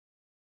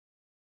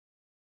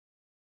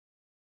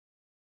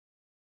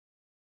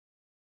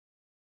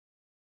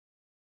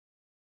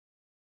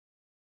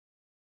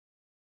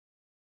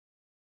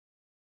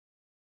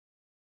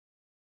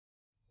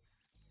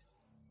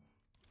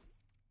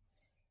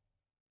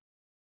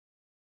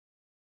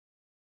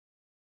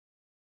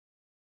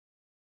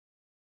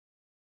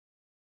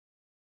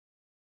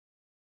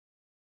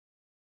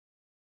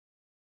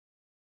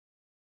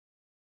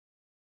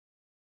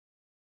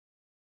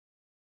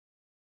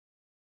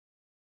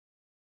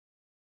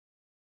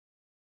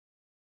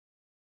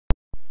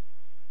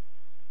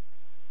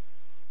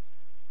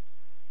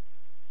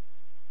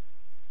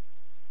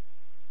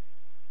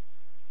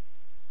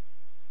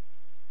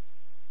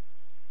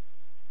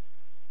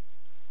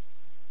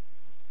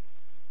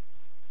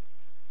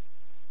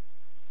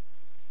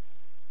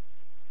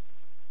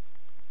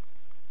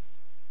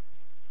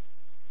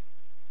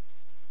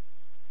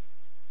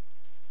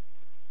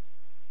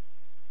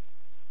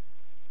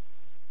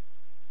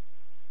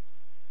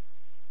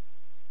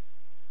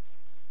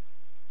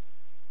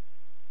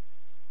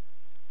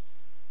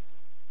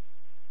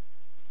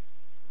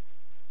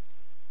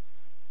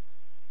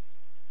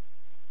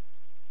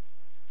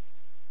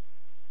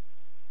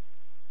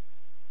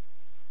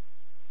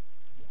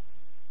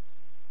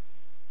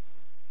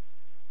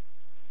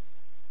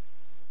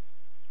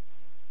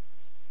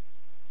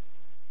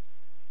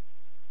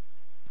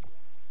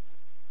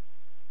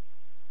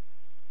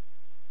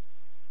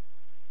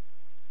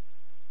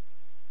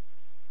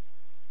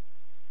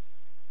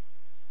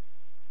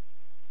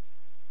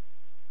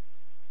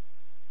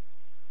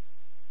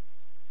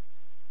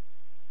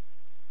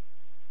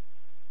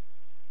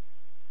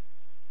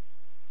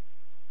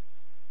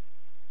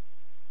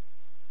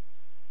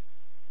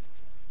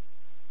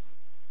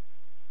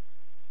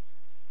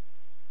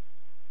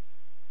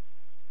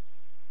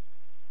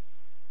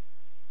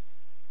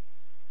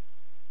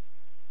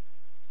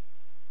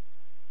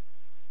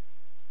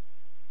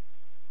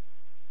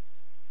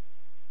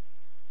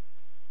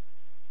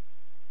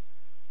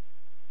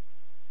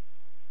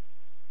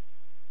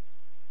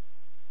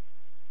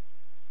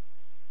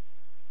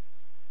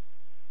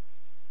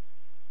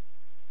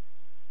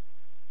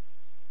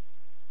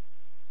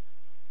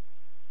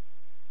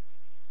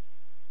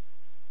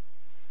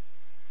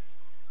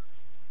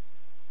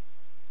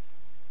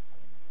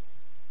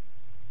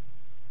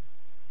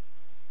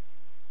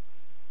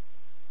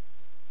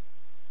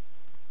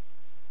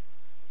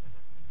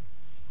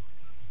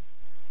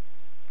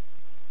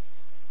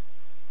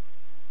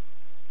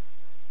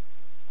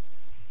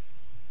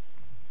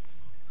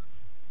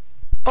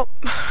Oh,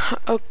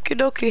 okie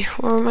dokie.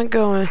 Where am I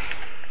going?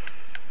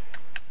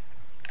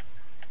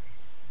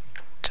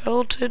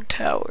 Tilted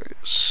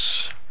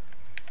Towers.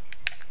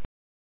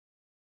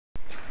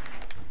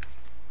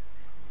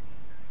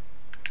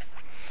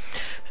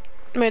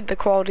 Made the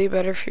quality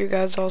better for you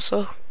guys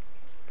also.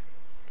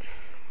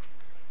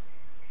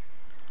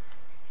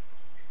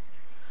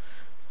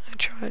 I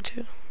try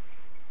to.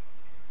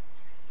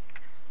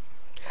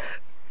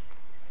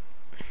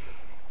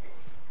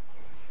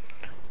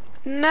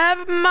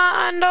 Never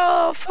mind,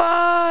 I'll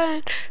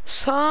find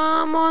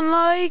someone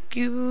like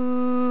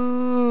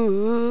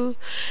you.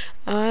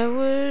 I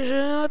wish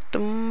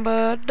nothing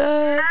but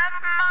that.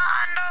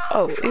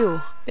 Oh,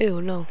 ew,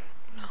 ew, no,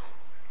 no.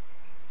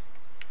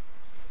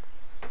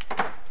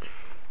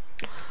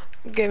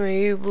 Give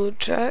me you, blue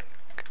check.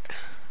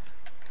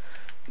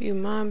 You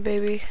mine,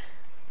 baby.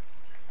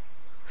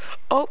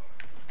 Oh,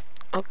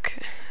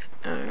 okay.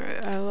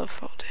 Alright, I love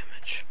fall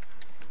damage.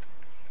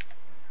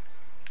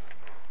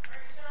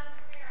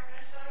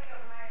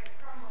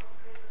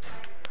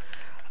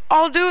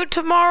 I'll do it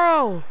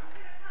tomorrow.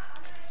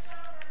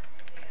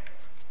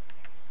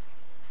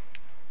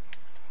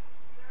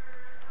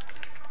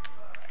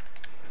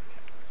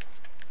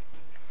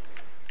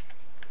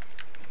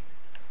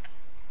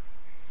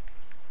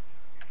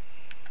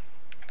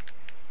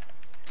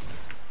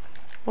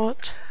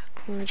 What?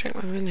 Let me check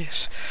my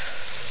minis.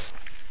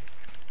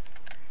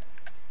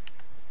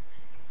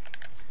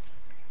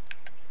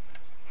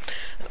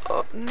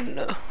 Oh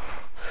no.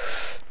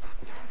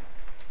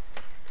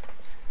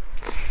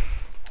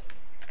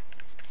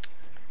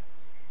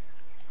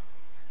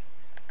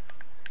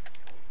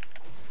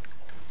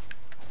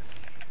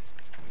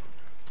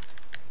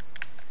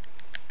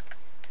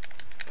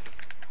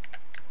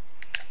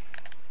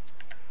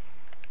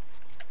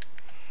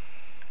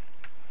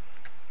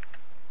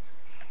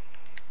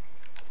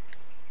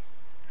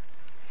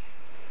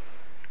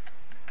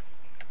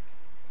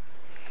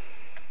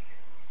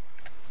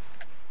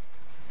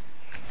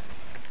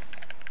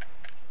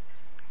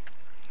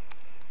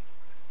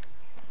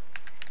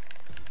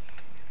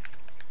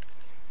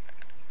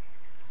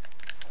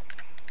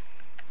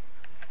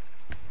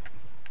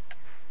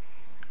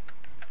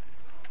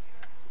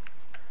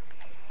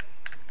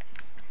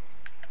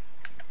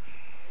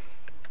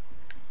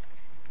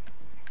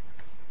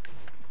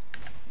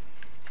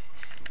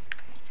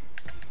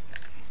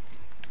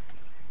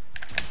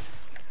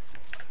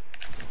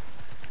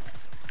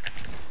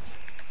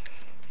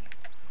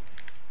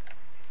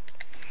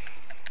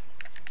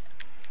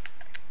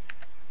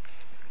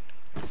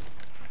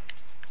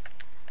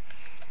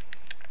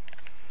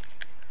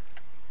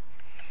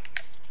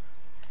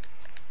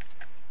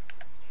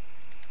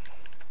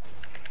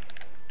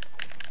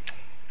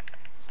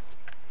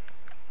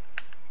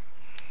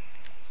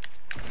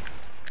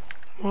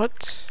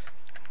 What?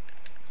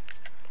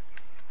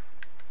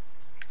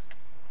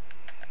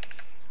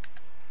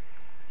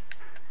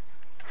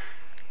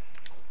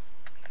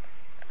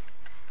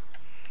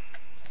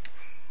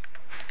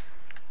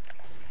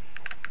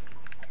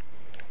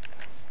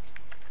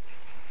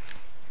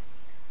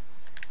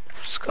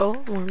 Let's go,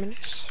 more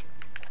minis.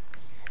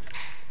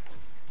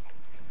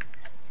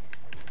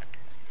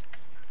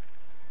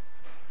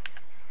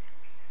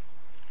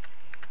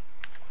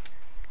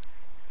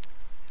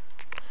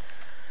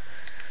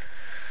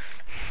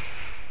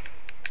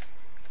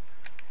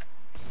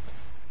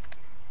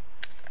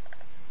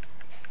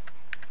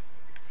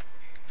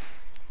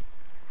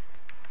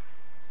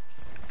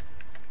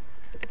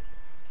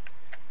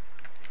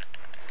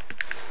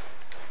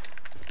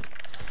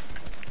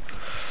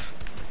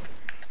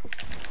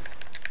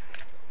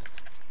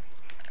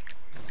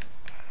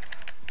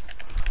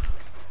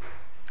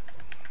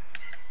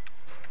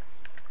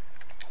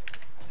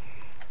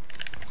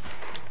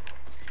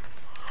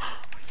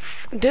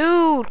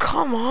 Dude,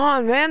 come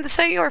on, man. This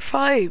ain't your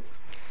fight.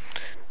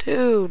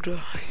 Dude,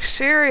 are you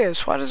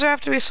serious? Why does there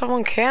have to be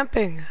someone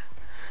camping?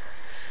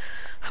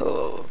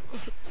 Oh,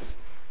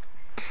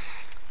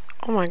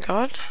 oh my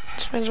god.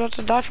 This man's about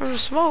to die from the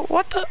smoke.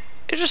 What the?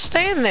 You're just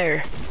staying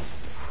there.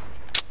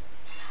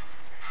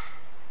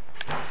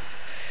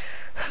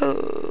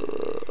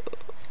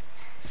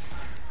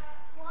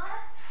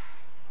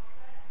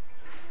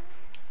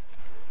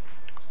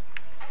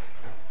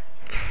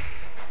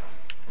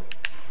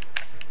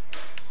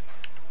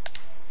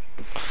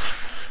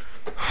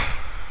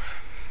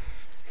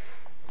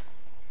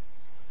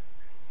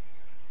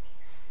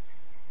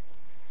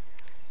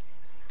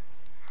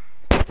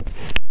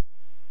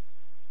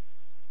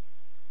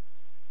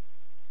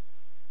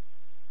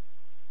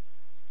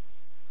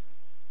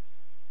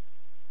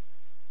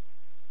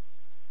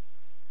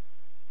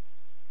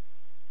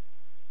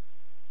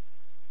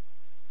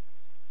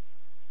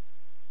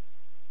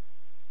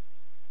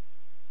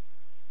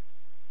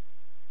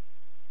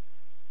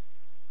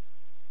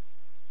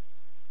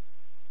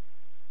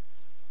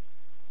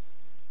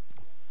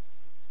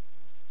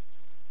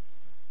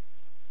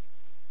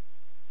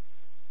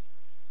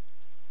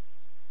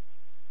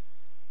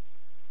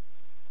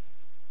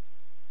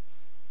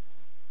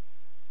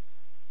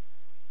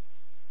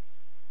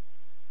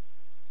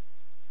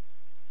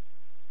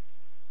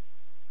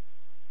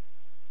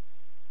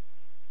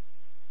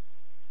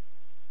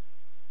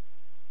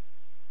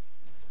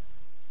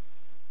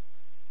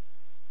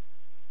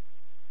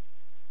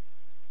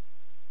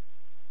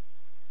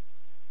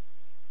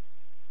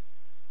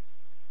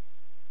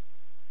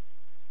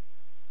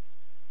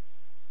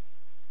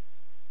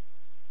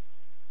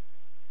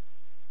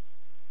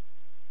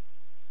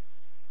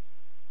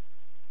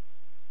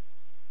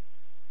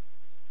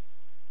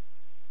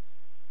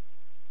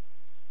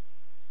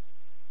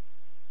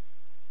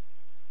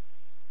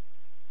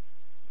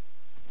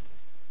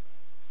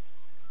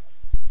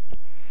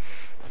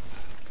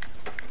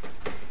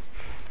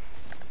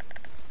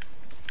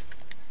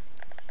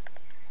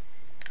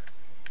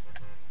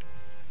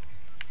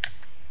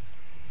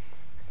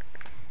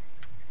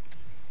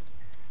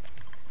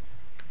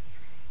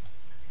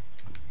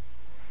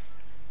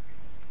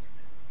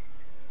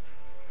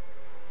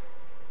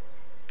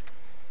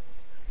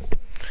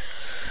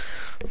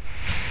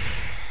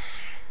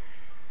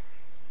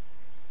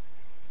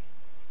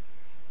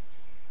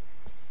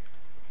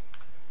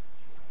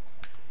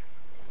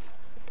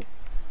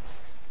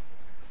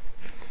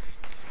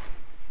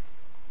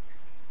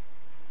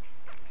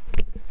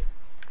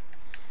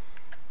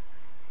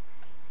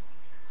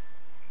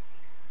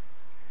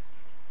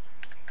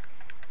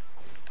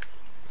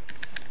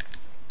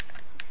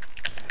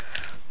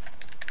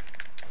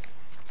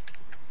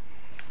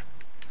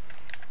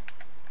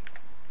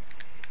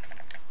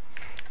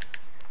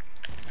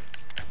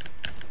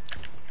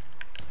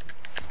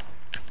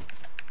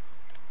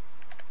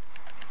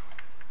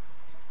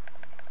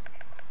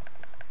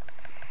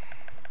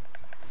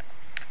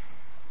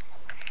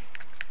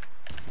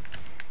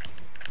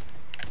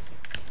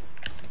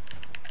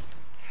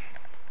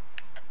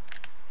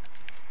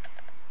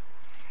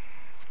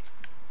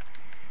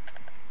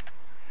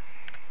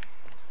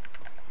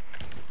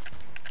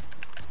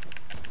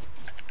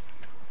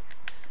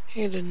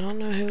 He did not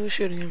know who was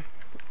shooting him.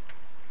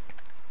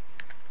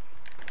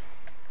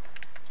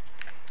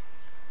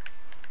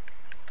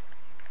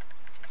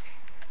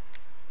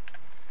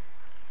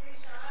 Hey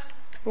Sean,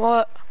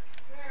 What? come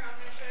here, I'm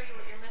going to show you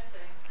what you're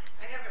missing.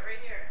 I have it right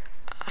here.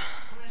 I'm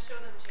going to show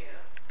them to you.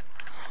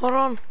 Hold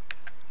on.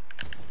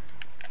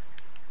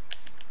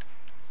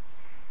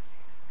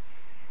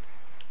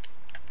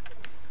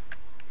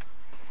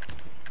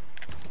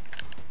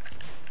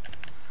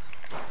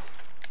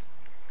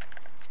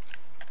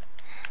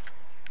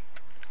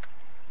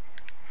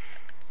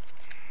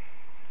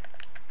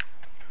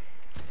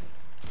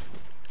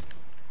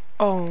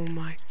 Oh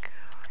my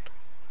god.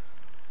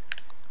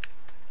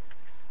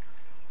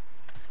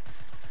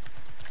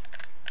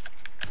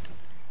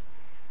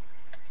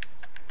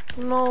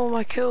 No,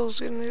 my kill's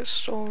gonna get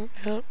stolen.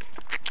 Yep.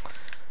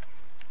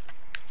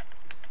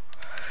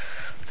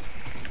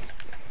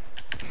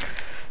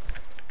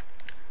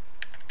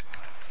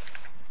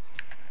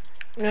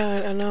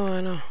 Yeah, I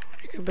know.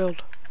 You can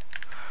build.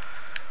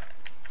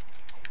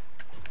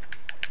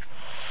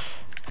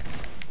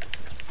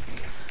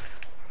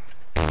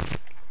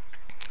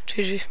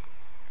 GG.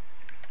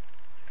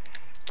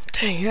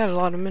 Dang, you had a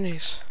lot of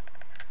minis.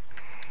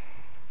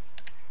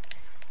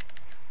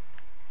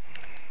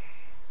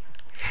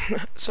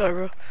 Sorry,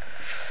 bro.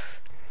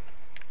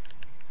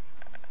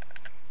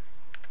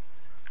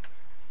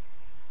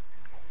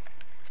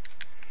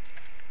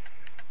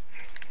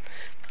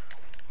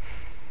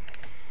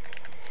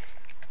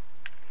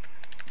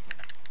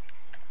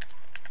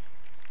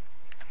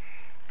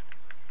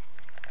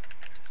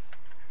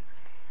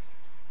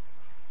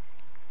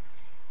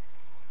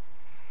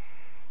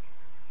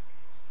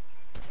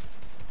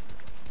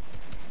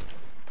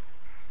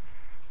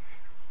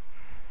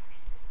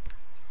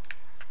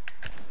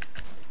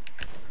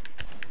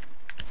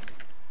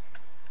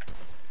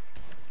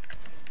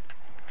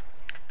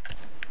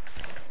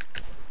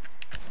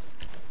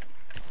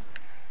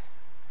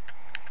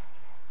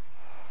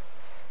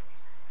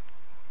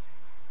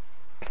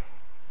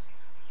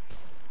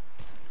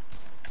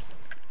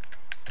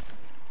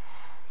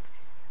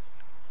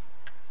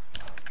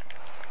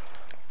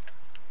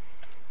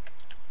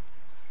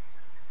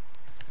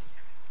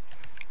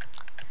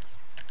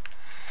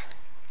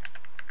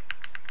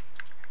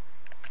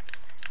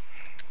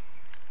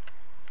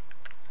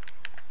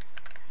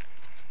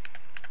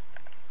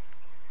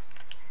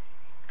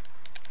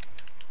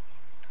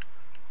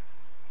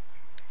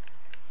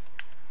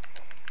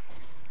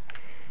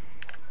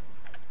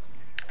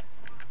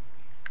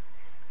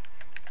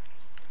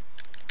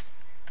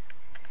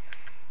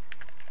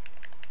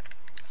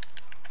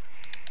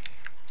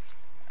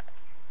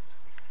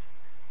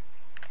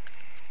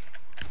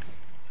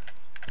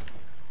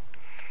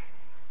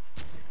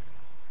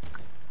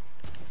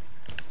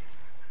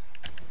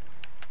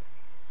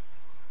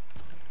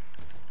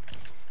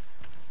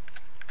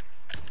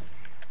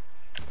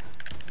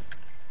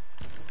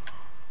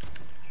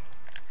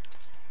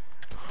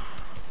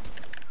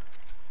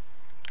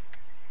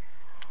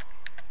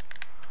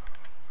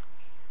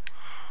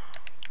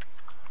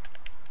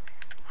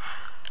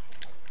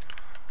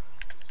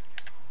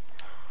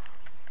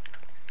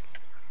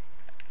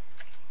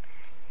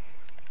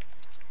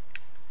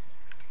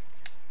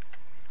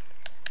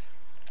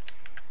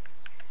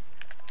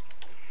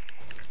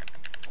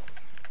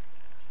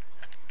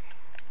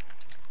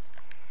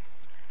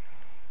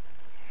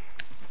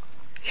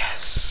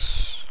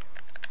 Yes.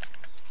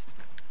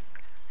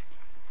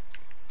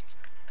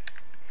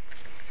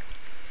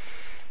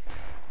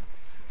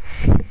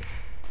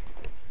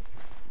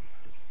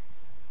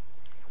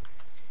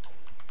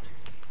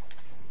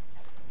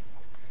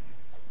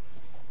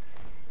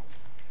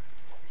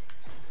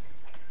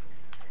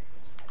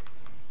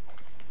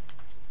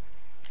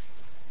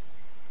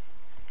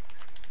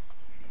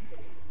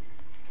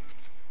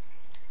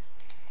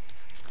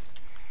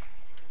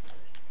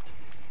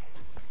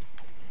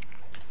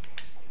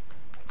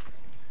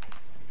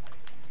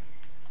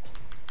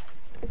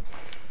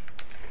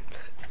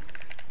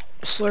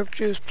 Slurp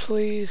juice,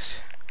 please.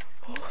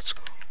 Oh, let's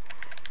go.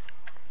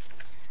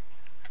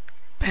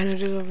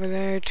 Bandages over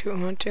there, 2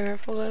 hunting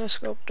rifles and a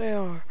scope. They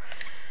are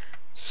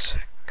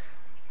sick.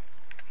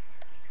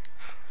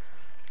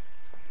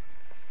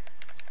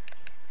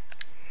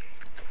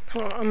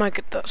 Hold on, I might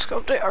get that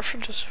scope. They are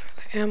just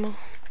for the ammo.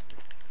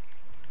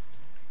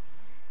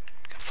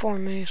 Got 4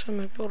 minis, so I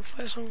might be able to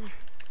fight someone.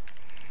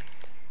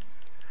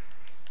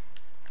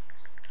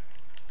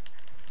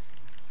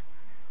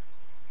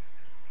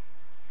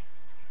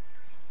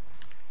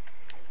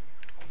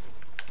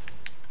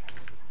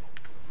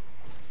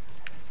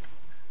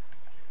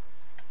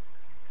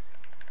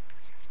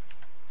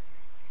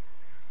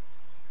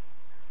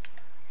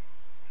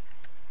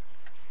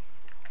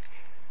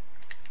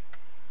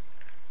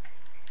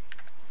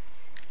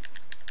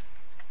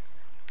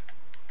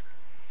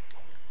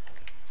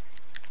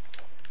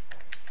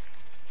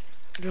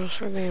 Just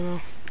for the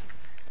ammo.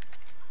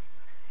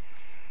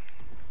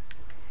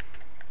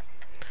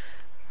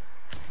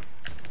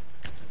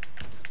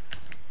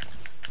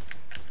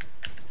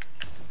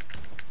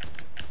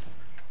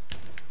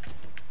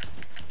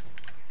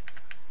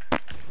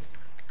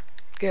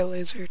 get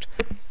lasered.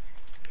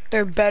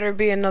 There better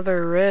be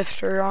another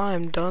rift or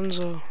I'm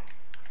donezo.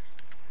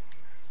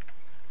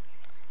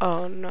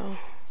 Oh no.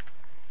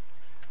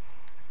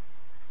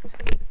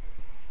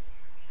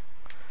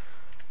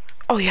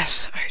 Oh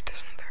yes, alright,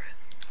 there's another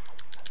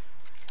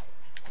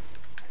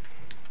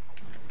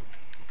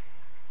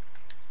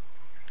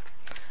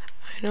rift.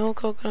 I know,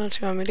 coconuts,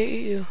 you want me to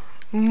eat you.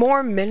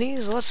 More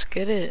minis? Let's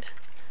get it.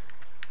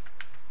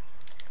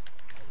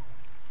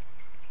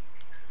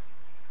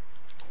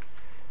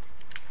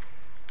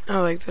 I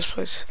like this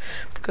place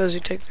because you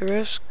take the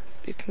risk.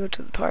 You can go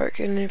to the park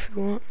and if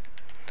you want.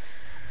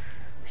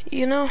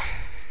 You know,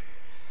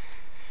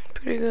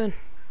 pretty good.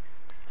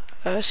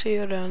 I see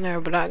you down there,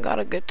 but I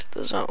gotta get to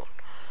the zone.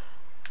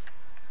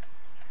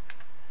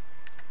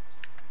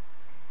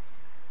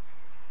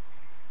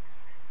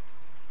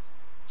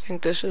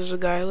 Think this is the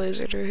guy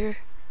lasered right here?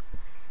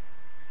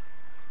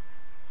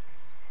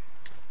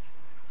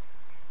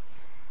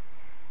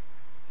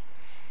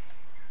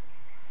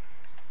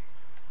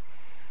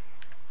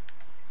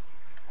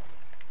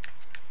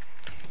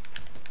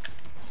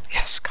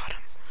 Yes, got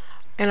him.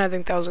 And I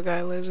think that was a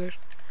guy lasered.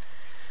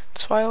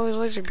 That's why I always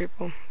laser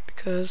people.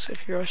 Because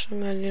if you rush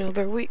them, then you know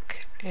they're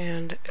weak.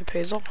 And it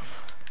pays off.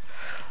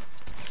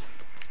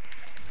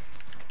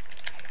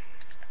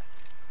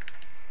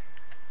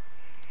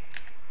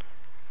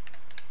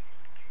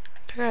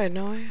 That guy had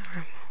no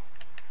AR.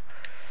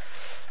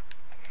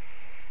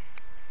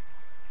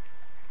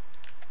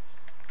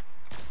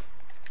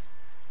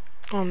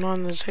 Oh, I'm not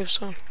in the safe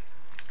zone.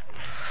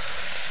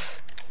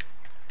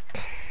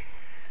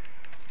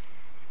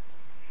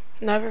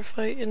 Never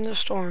fight in the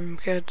storm,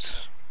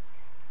 kids.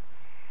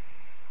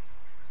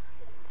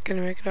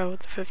 Gonna make it out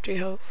with the 50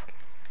 health.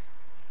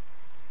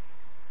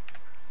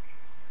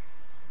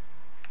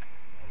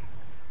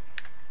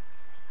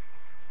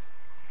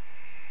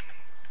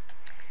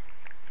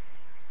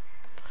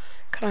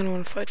 Kinda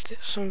wanna fight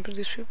some of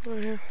these people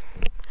over here.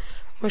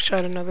 Wish I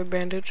had another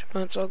bandage,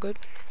 but it's all good.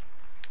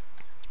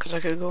 Cause I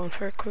could go in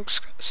for a quick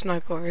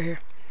snipe over here.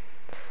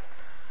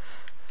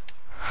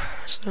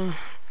 So, I'm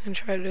gonna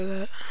try to do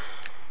that.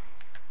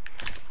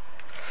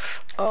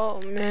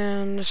 Oh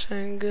man, this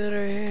ain't good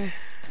right here.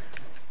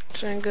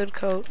 This ain't good,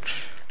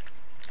 coach.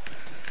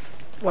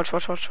 Watch,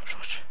 watch, watch, watch,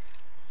 watch.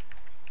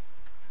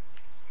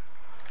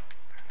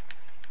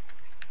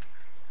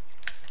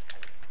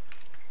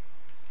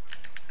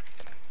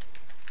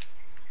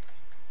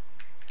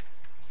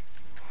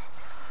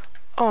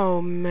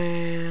 Oh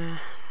man.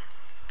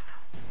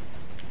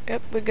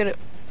 Yep, we get it.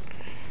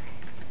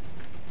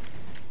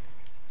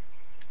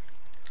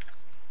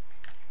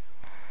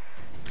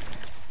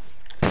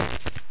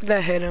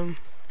 That hit him.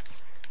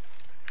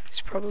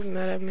 He's probably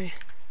mad at me.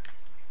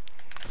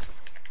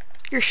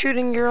 You're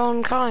shooting your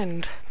own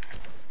kind.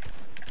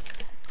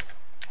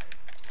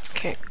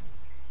 Okay.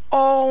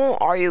 Oh,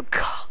 are you...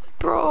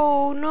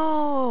 Bro,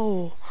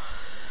 no.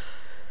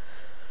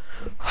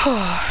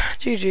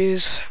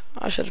 GG's.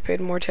 I should have paid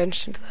more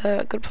attention to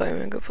that. Good play,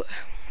 man. Good play.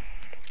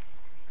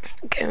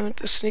 Okay, with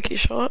the sneaky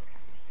shot.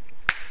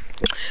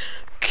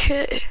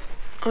 Okay.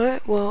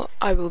 Alright, well,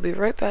 I will be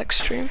right back,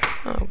 stream.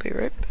 I'll be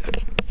right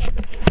back.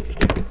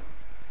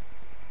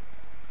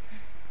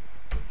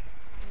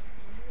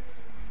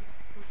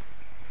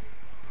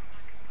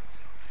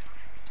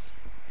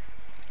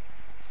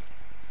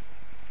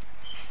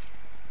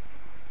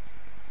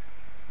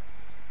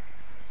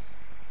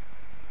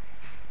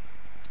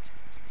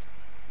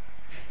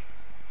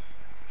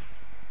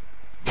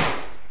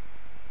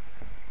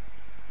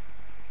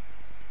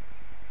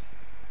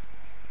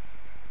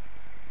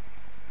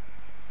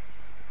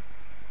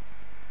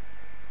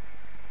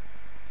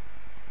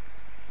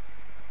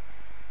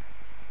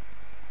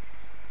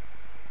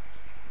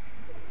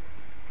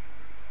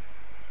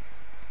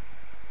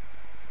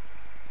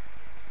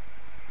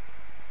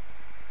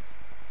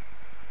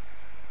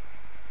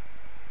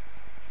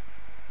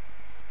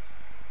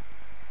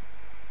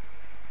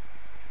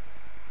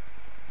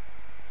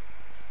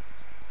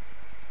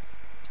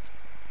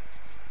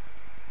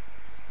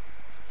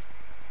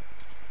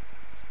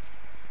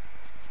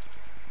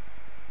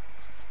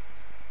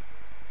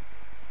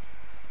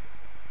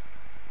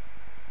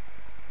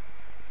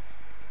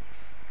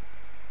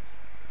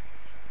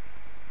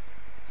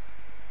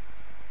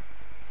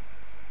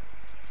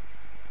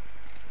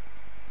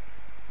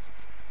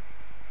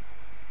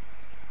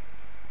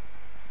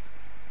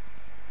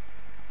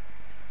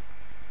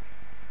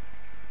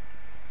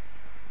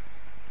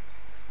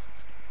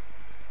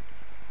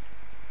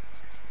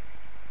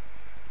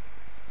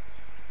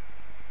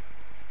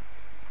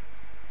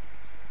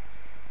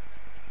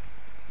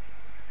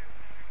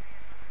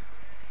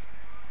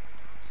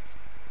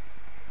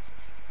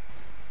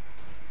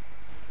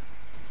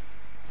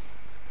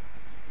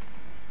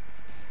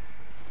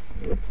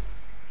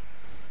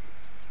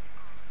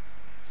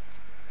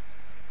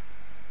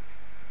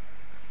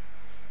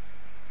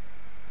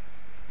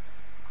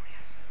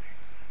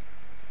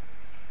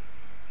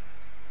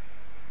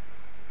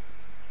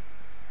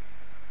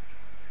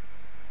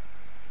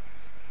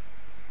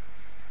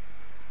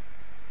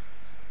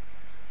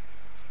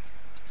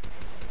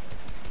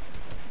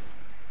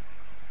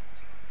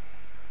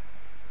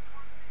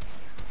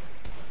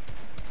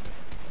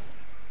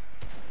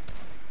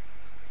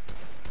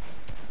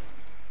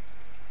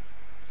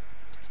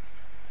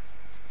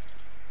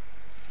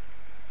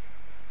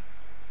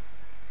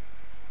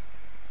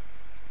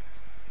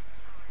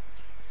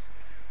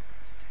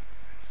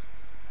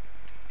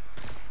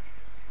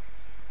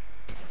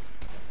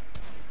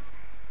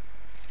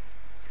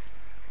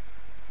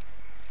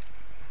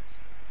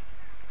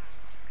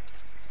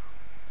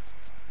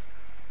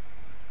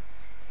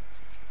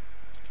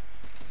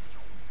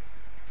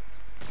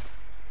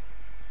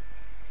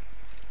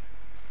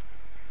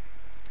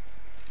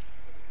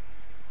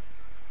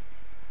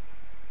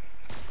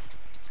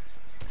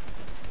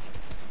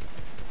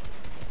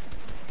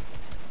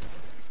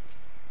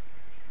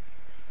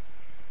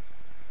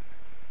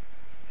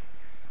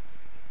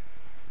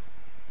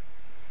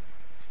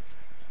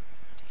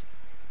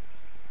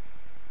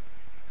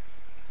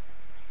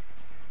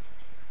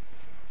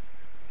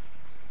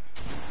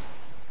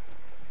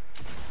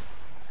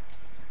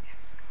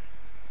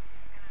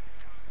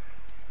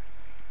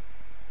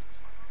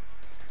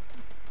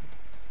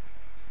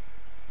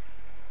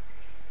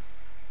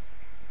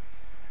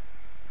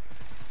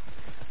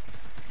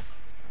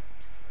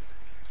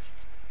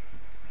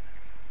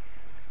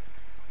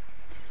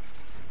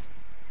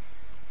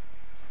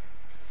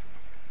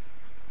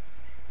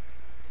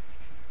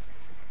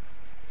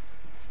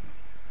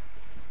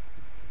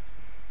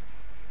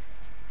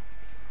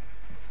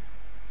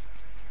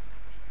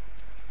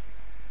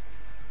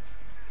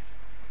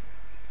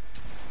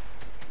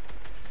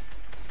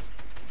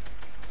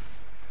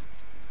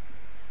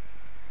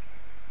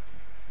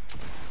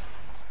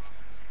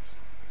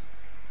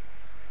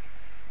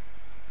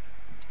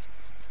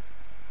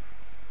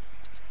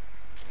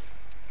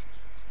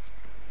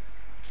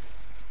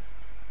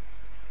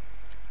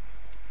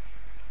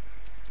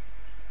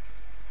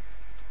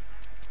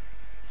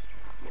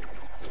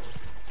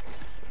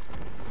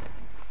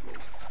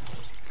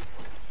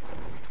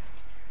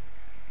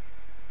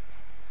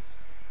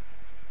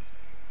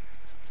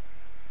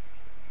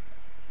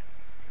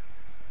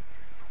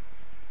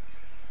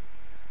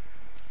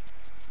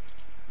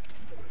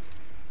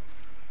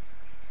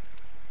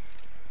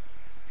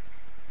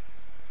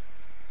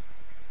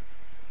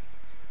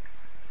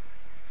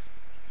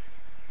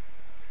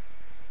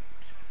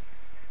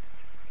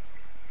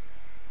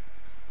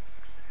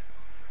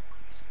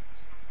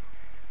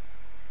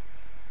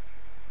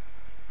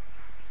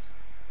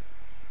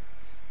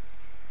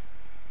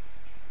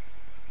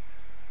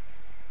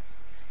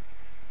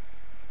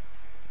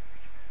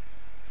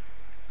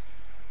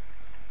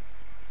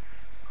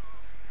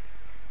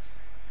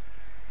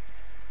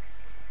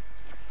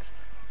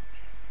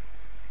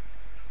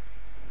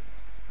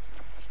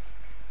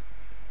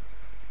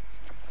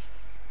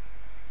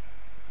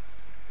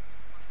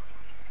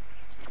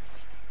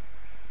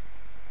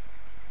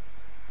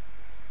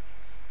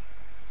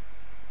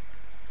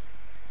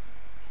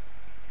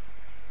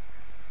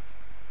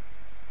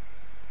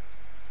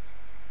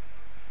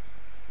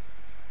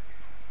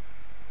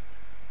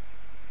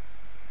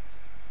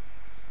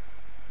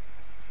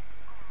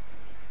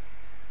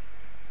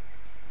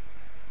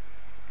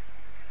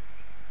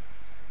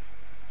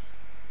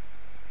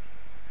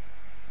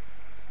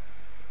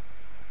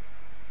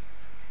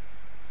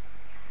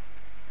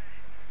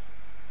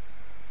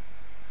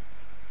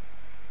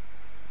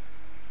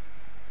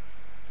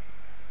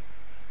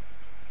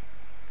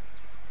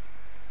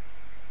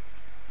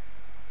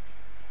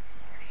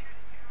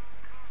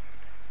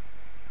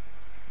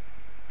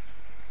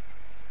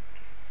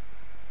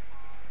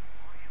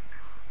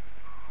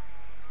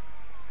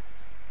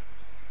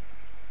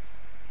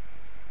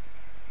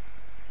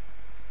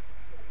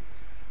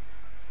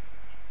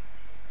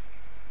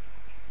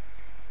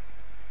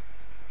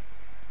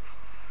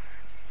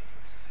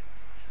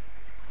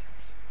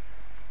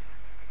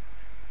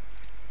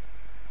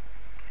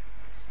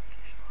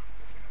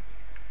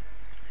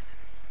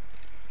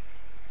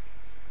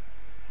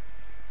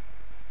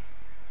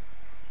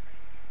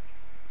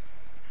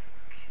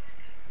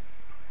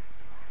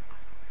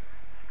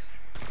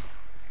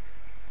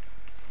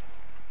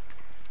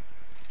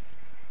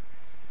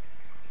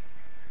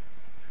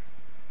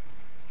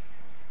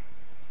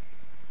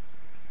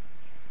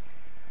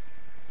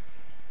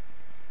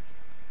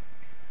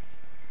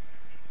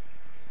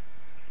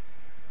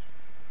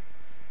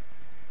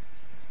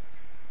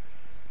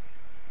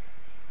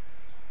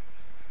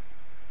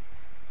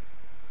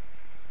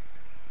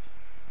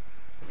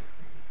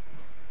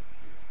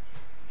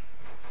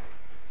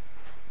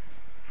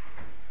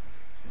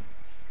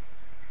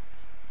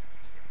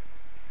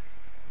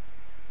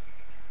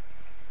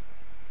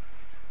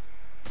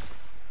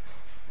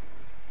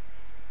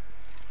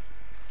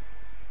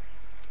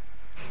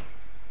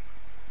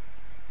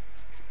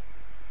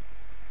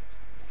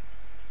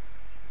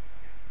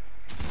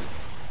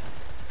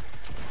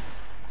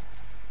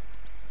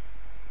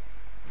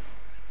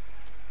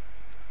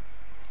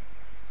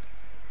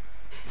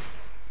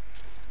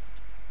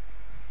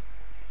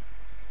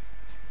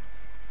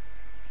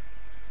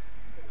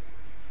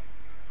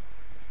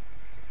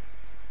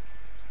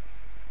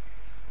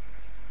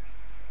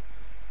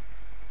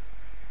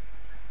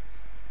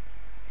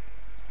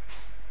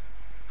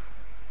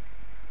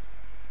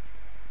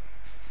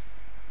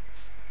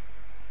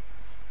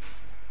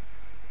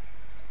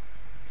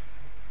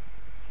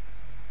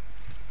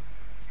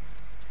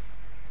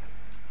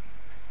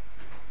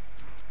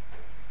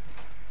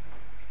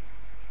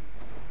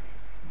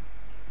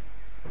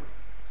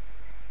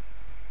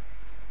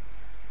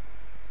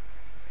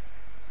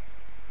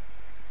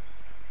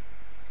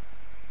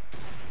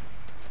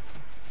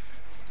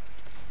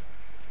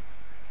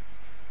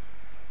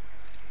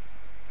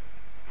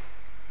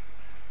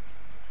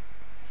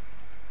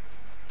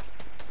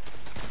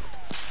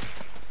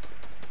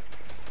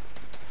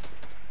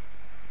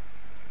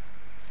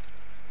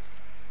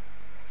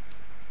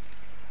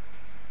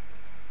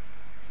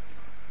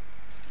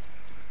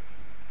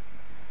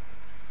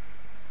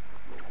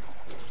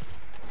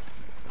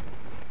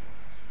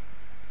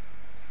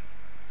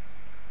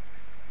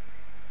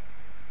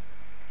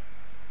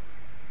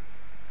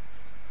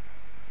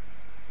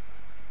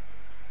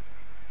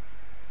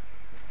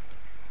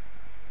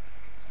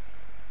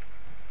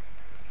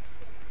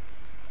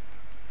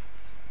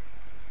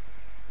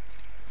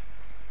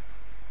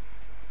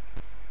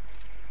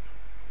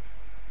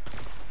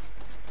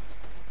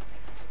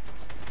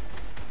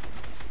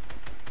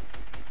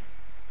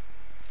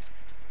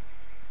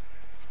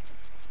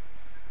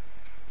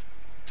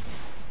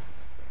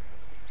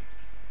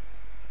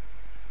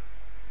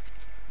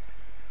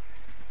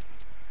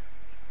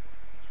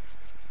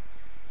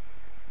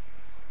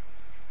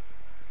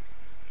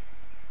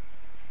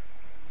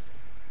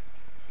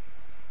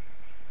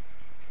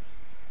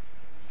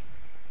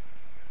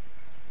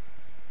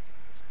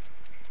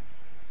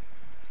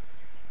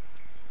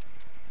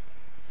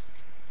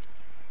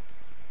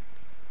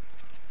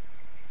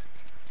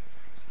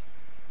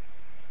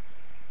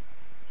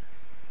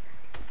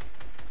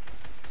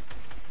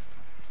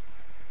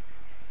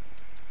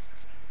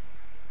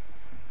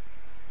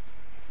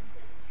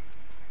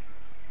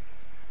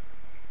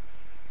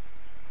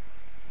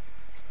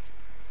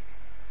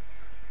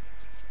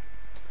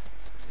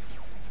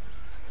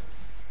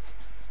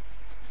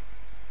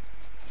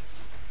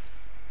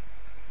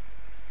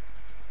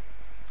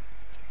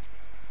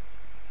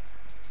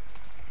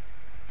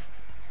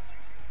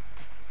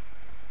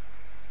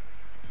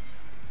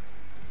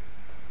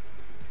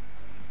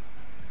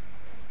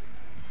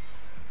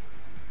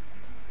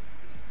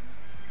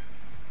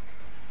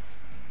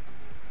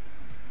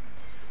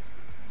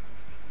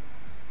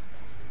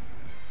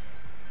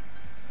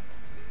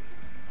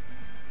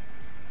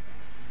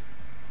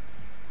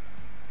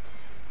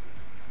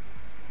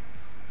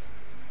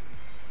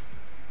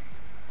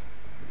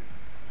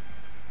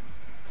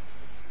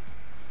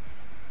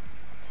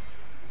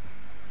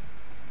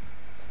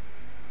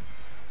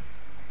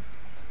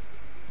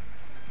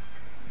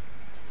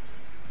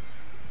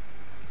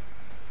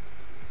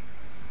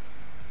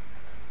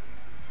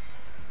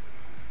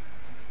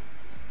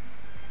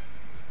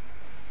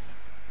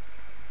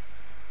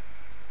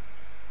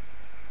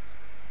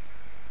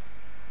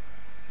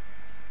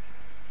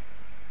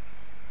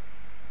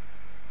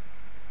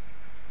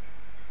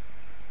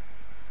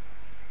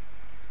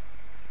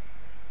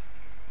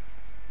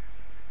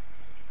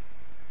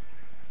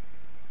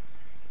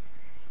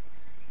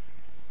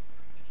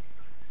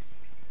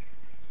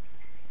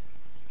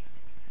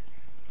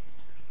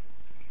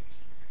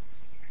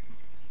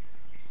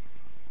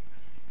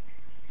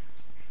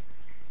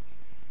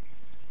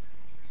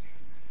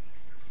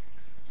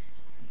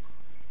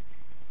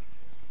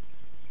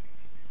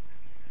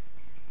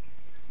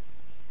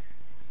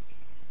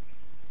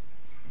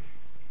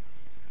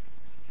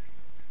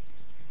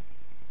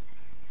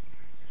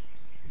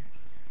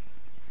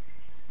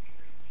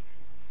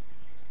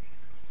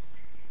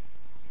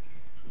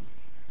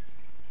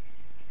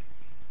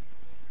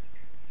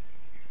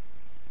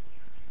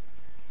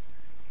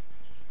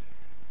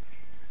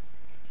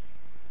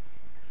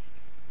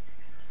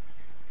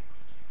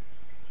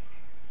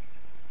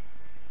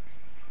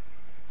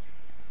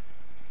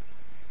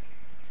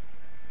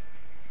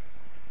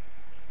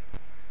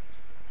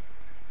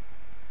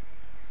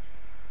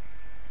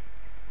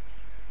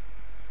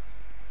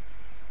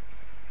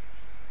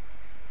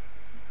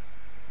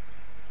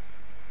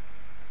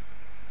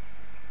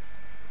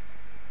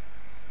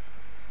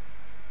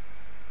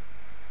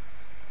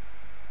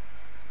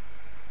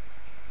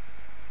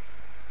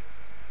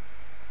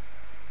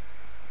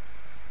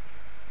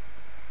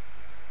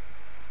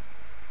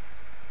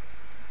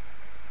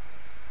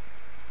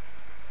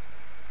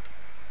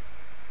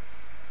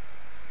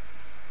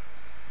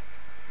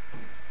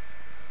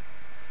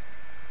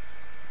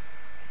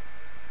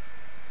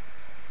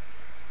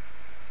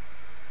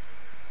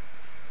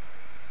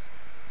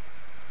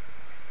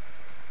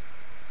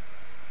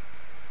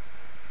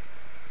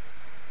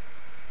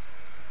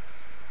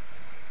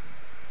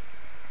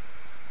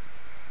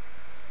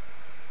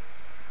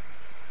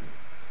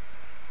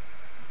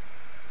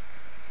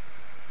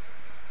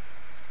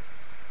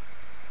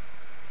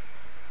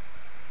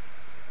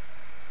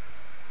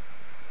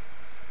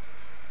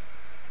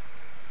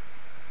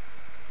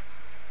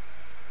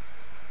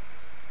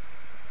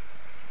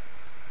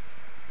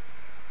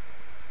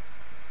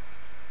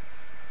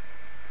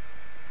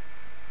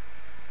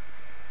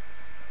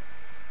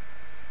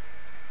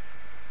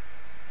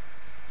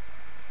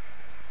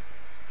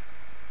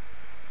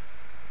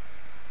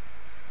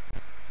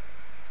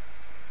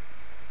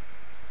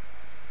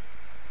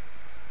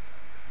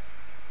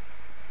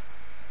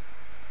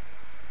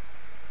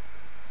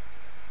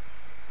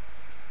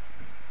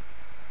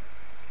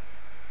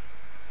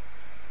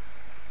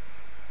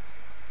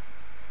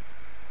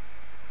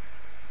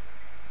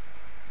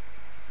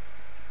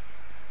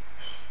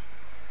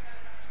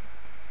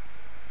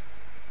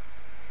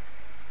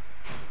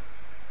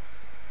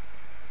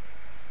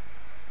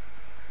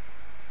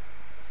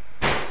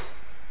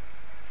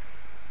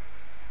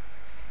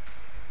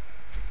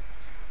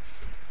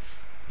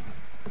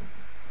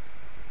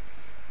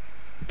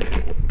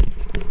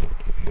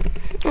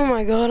 Oh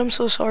my god, I'm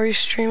so sorry,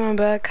 stream. I'm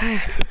back. I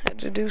had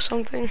to do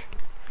something.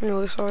 I'm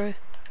really sorry.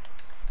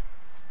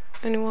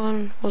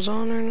 Anyone was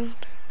on or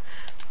not?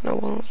 No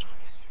one was.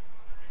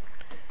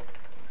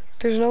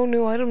 There's no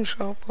new item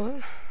shop,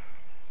 what?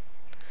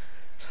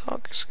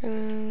 Soccer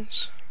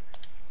skins.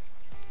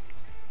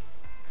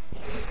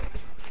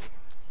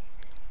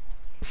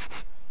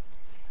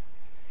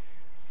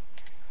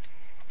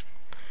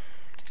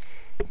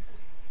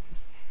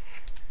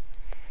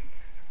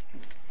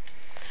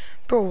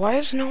 Bro, why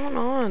is no one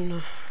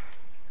on?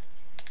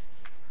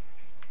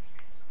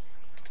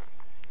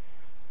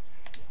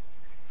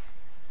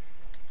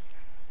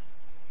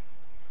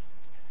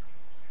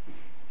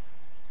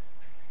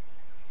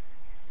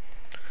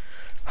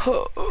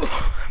 Oh.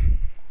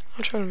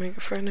 I'm trying to make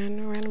a friend in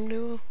a random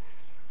duo.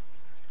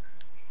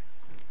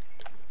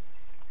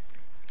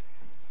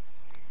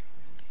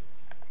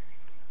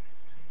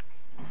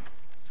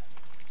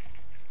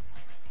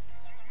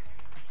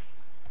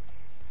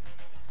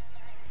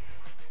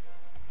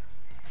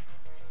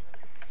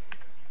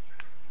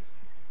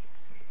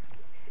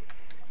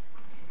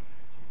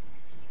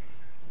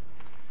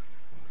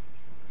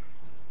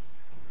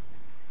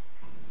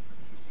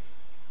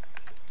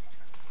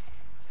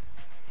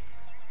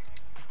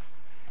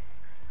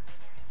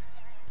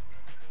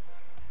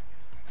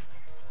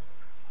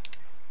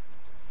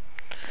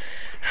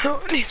 Oh,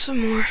 I need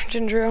some more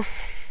ginger ale.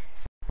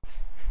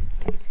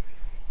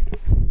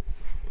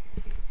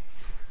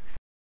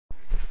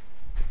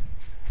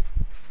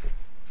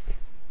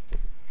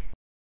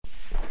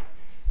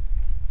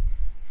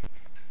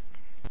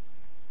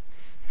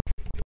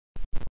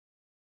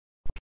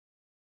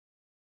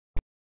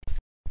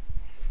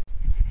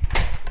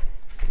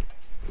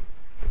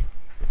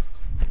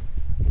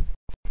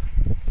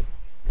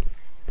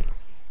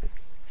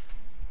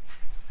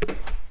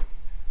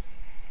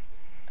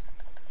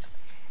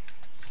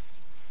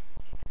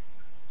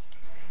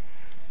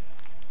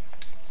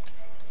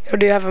 Yo,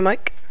 do you have a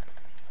mic?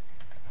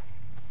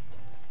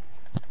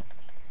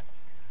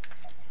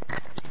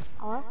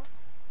 Hello?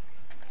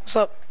 What's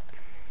up?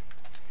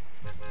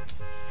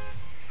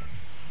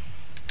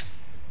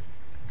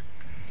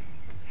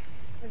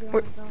 Where do you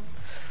Where- want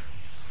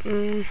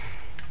to go?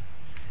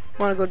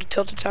 Wanna go to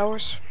Tilted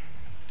Towers?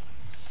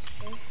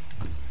 Okay.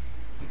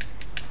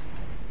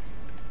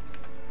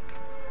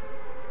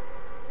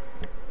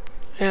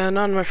 Yeah,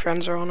 none of my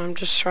friends are on. I'm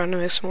just trying to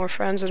make some more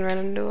friends in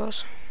random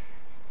duos.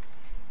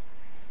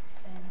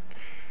 Same.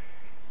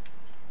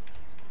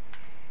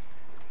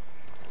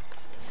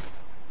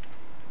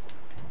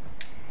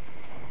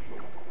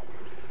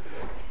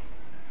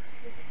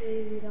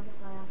 Hopefully we don't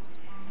die off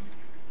spawn.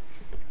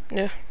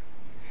 Yeah.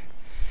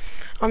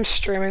 I'm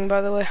streaming,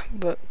 by the way,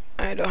 but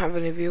I don't have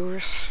any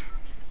viewers.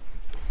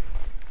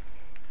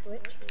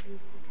 Twitch or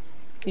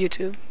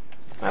YouTube? YouTube.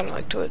 I don't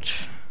like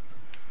Twitch.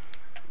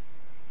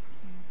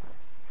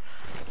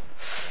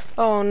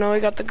 Oh no, I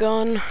got the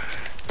gun.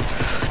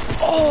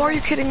 Oh, are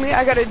you kidding me?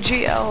 I got a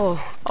GL.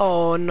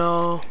 Oh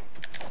no.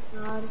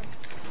 God.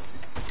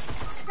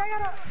 I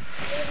got a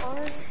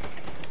AR.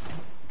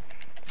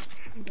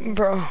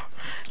 Bro.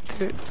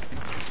 Dude.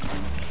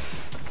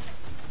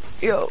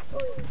 Yo.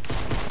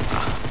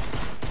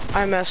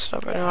 I messed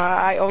up. I know.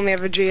 I only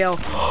have a GL.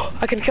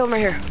 I can kill him right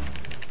here.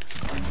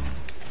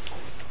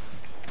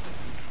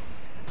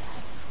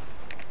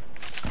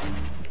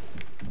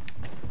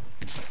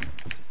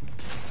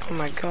 Oh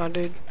my god,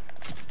 dude.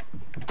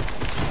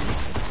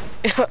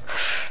 Yeah,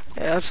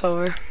 that's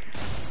over.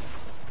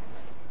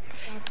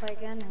 Wanna play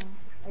again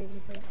or are you gonna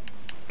play something?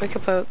 We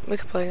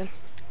could play again.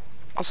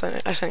 I'll send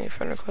it. I sent you a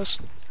friend request.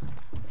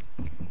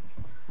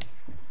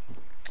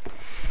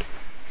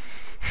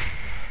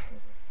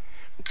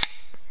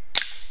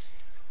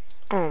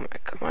 Oh my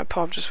god, my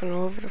pop just went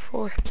all over the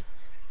floor.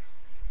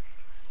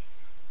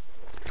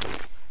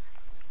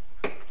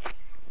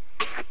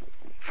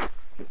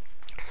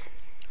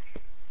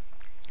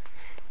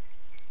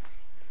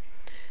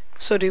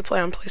 So do you play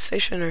on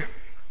PlayStation or?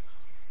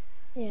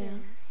 Yeah.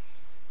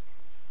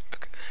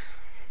 Okay.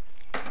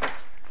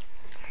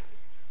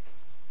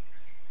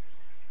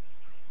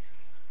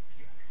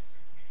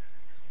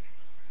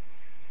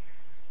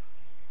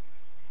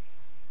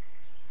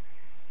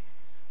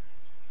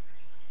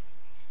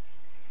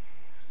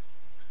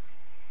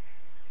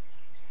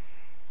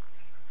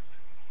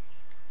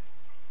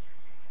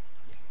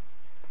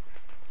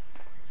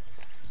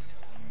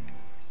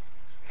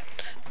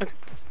 Okay.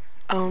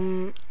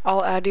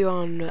 I'll add you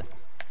on.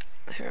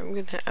 Here, I'm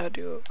gonna add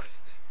you real quick.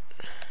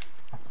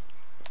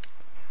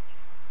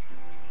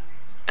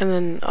 And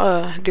then,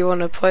 do you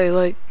want to play,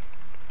 like,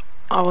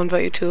 I'll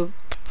invite you to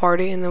a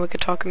party and then we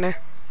could talk in there.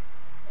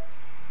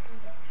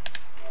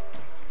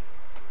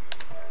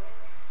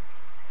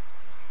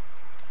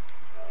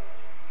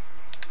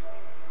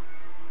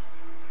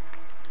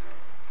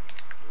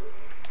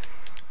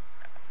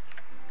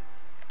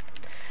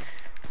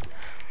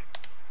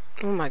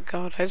 Oh my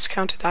god, I just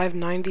counted, I have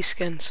 90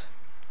 skins.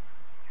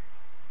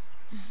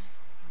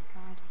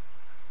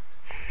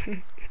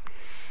 God.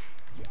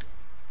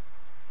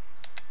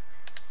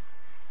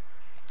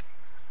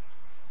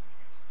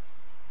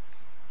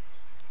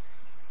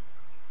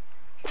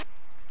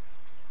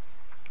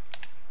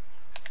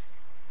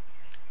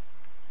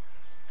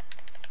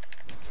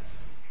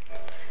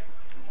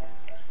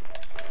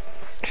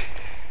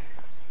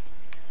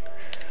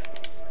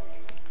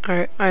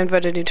 Alright, I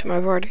invited you to my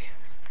party.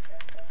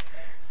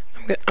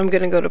 I'm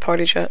gonna go to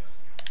party chat.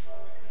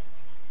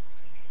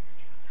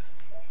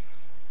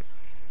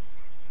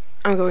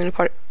 I'm going to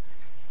party.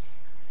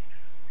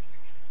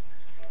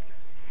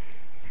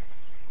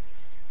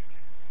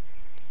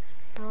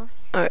 Huh?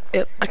 Alright,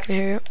 yep, I can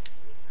hear you.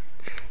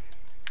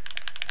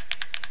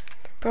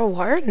 Bro,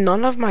 why are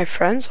none of my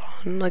friends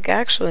on? Like,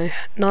 actually,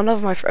 none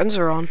of my friends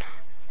are on.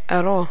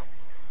 At all.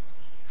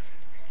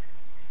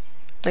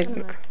 Like,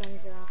 Some of my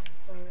friends are on,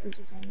 but it's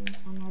fine,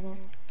 some other.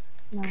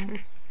 No.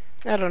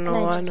 I don't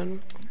know why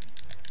none.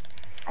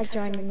 I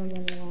joined them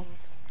and then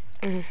left.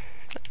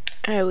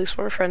 Hey, at least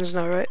we're friends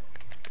now, right?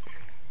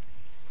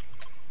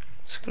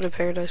 Let's go to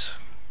paradise.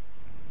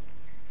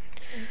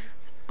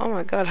 Oh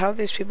my god, how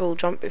these people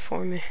jump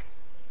before me?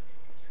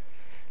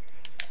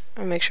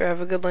 I make sure I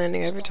have a good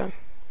landing every time.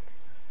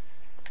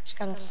 Just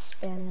gotta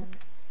spam it.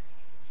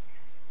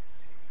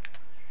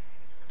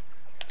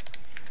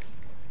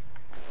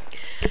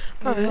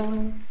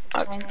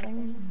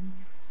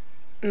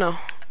 No.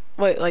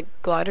 Wait, like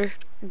glider?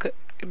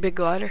 Big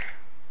glider?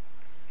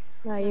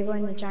 No, you're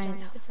going to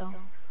Giant Hotel.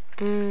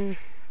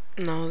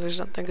 No, there's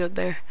nothing good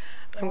there.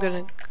 I'm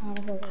gonna...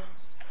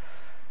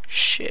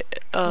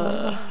 Shit.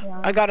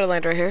 I got to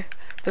land right here.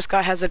 This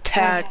guy has a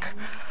tag.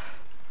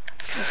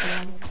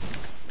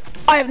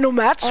 I have no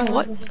mats?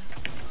 What?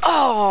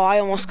 Oh, I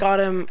almost got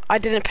him. I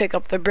didn't pick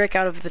up the brick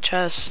out of the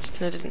chest,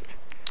 and it didn't...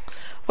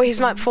 Wait, he's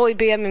not fully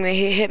BMing me.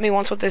 He hit me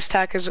once with this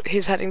tack.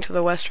 He's heading to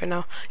the west right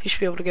now. You should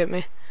be able to get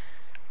me.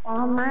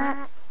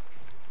 Mats.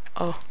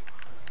 Oh.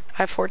 I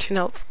have 14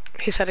 health.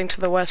 He's heading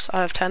to the west.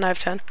 I have 10.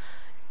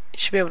 You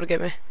should be able to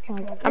get me.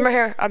 I'm right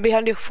here. I'm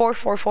behind you. 4,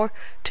 4, 4,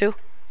 2.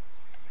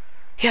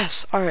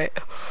 Yes. Alright.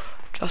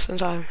 Just in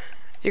time.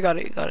 You got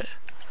it.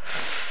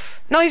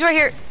 No, he's right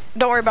here.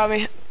 Don't worry about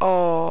me.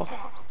 Oh.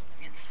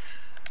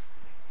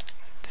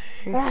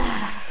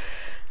 Dang.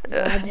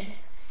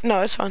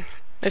 No, it's fine.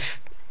 If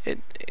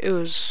it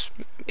was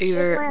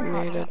either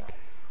made it.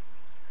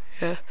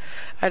 Yeah.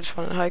 I just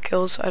wanted high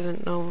kills. I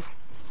didn't know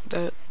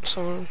that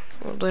someone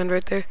would land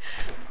right there.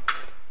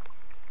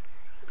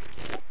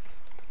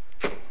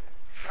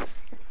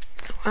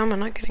 Why am I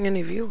not getting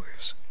any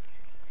viewers?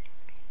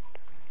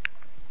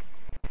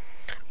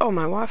 Oh,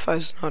 my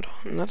Wi-Fi's not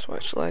on. That's why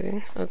it's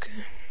lagging.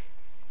 Okay.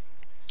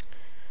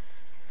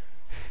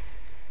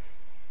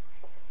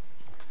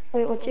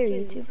 Wait, what's your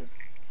YouTube?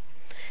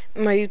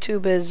 My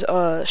YouTube is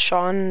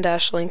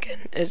Sean-Lincoln.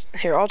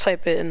 Here, I'll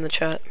type it in the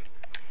chat.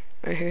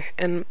 Right here.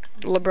 And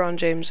LeBron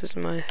James is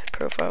my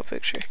profile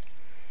picture.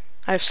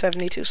 I have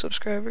 72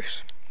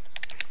 subscribers.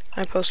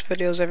 I post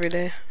videos every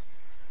day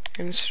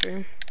and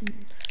stream.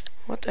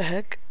 What the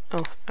heck?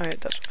 Oh, alright,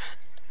 that's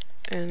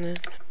what. And then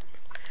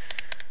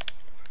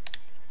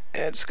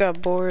yeah, I just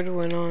got bored,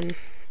 went on,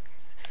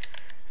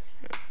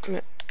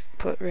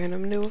 put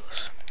random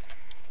duos.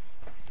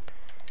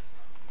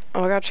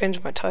 Oh, I gotta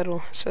change my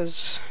title. It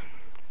says,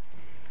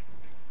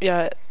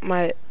 yeah,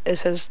 it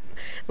says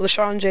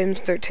LeSean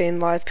James 13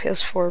 live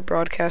PS4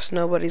 broadcast.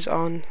 Nobody's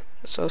on,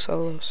 so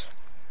solos.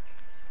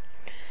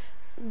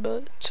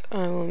 But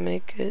I will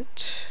make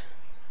it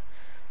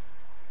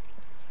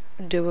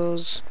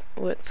duos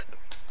with.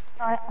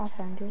 I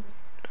found you.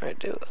 Alright,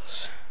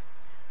 duos.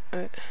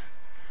 Alright.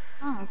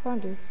 Oh, I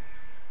found you.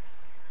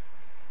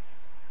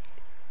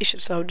 You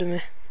should sub to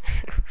me.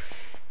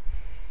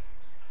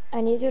 I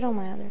need to do it on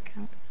my other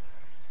account.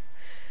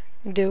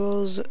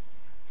 Duos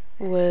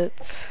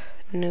with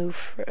new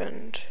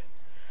friend.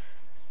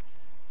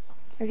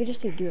 Or you could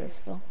just do duos,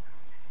 Phil.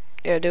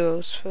 Yeah,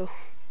 duos, Phil.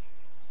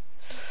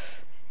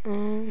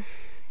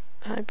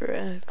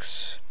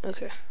 HyperX.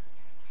 Okay.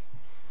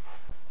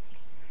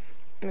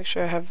 Make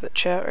sure I have the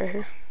chat right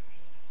here.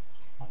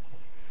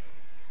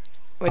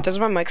 Wait, does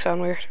my mic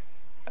sound weird?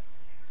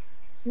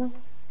 No.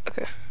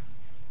 Okay.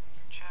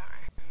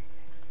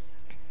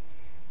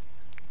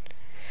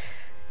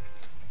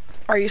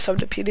 Are you subbed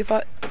to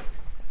PewDiePie?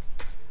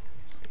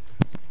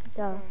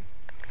 Duh.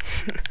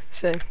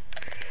 Same.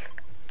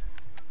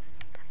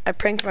 I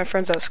pranked my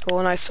friends at school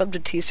and I subbed to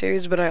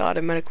T-Series, but I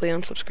automatically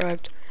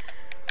unsubscribed.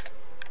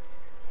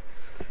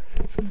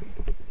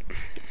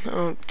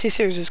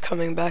 T-Series is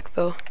coming back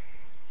though.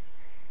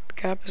 The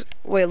cap is.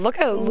 Wait, look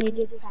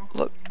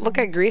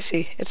at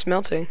Greasy. It's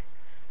melting.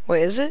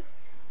 Wait, is it?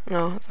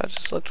 No, that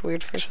just looked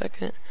weird for a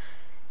second.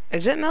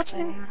 Is it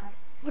melting?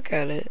 Look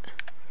at it.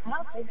 I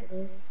don't think it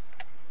is.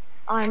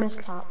 Oh, I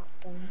missed top.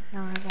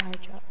 Now I have a high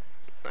drop.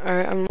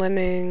 Alright, I'm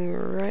landing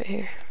right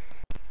here.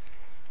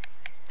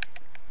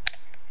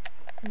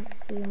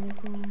 Let's see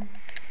anything.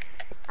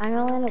 I'm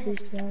gonna land at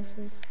these two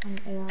houses on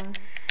AR.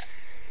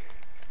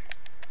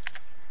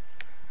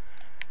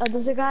 Oh,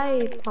 there's a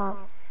guy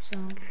top, so.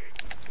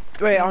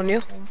 Right on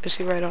you? Is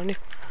he right on you?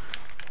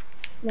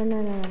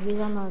 No. He's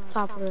on the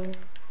top of the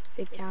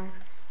big tower.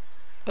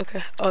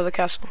 Okay. Oh, the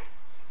castle.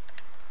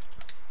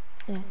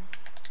 Yeah.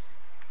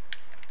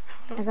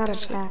 I got a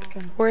sack.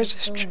 Where is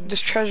this?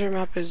 This treasure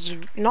map is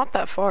not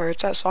that far.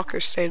 It's at soccer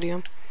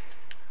stadium.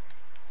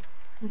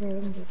 Okay, we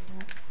can do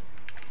that.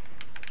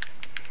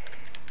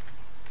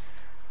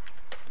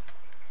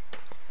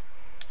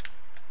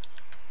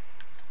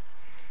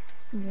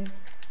 Okay.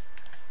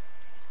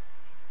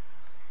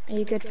 Are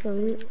you good for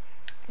loot?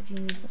 If you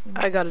need something.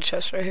 I got a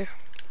chest right here.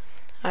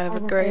 I have a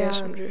gray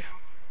SMG.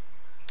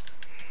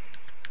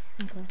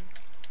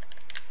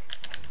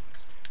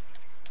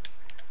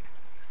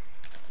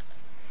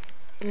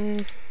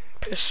 Okay.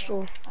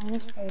 Pistol. I'm gonna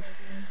stay.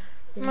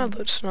 My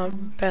loot's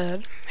not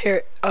bad.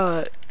 Here,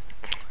 can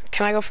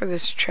I go for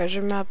this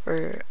treasure map,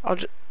 or I'll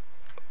just...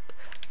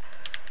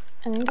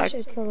 I think you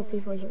should kill the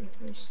people here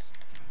first.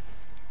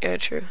 Yeah,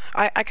 true.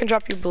 I can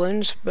drop you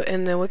balloons,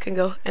 and then we can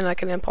go, and I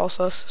can impulse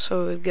us,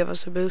 so it would give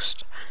us a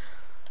boost.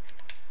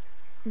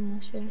 Yeah,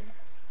 sure.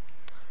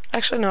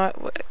 Actually,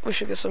 no, we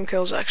should get some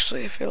kills,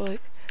 actually, I feel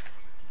like.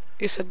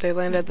 You said they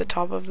landed at the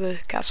top of the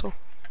castle.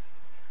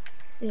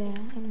 Yeah,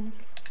 I think.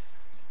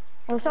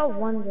 I saw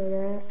one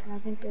there, and I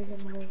think there's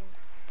another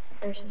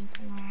person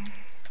somewhere else.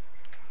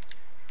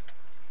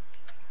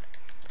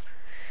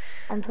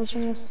 I'm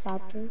pushing this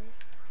side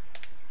place.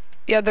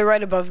 Yeah, they're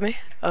right above me.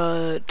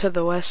 To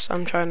the west.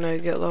 I'm trying to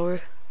get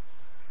lower.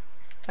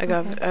 I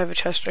have a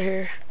chest right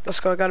here. Let's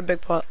go. I got a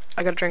big pot.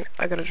 I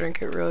gotta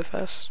drink it really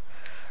fast.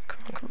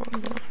 Come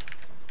on.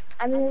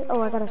 I mean,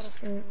 oh, I got a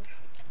slurp.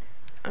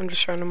 I'm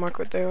just trying to mark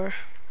what they are.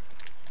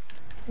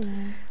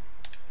 Yeah.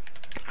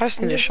 I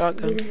just need a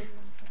shotgun.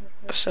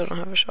 I still don't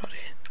have a shotty.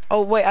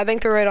 Oh wait, I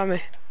think they're right on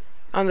me.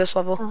 On this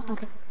level. Oh,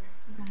 okay.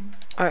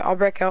 Alright, I'll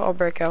break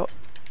out.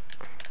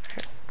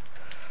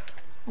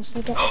 I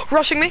should get.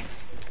 Rushing me!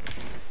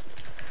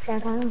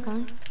 I'm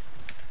coming.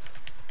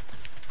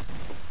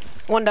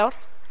 One down.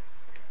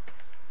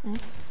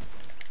 Nice.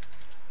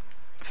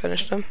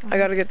 Finished him. I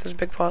gotta get this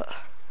big pot.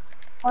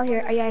 Oh,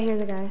 here. Yeah, I hear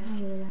the guy.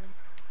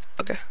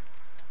 Okay.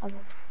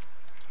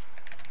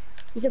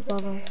 He's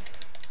above us.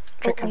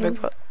 Drink a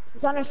big pot.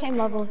 He's on our same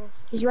level.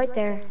 He's right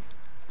there.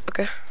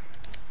 Okay.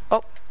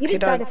 Oh, You he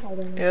just died died. to fight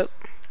him. Yep.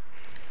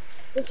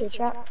 This your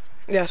trap?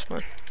 Yes,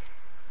 man.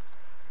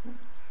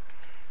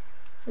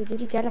 Wait, did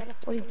he get a...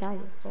 What did he die?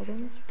 Full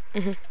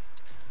damage?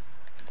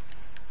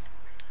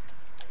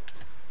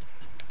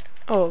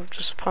 Oh,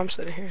 just a pump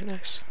sitting here.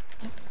 Nice.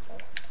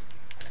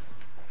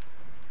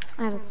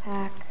 I have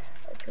attack.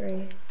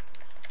 Agree.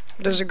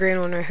 There's a green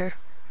one right here.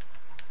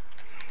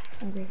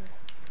 Agree.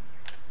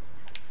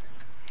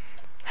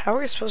 How are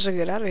we supposed to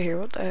get out of here?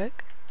 What the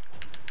heck?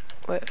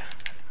 Wait.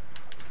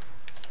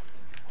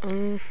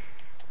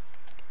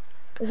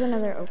 There's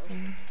another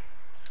opening.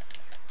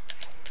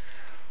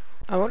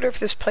 I wonder if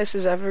this place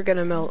is ever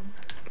gonna melt.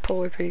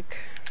 Polar Peak.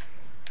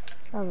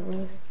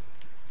 Probably.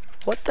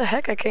 What the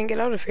heck? I can't get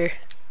out of here.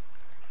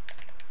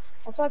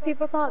 That's why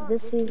people thought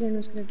this season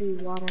was gonna be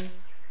water.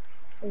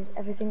 Because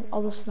everything,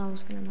 all the snow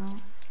was gonna melt.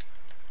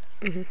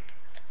 But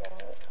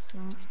it's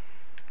not.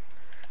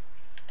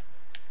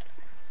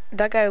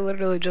 That guy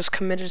literally just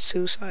committed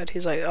suicide.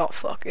 He's like, oh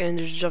fuck, and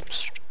just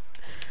jumps.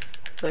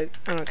 Like,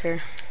 I don't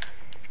care.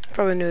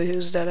 Probably knew he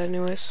was dead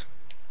anyways.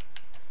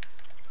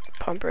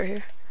 Pump right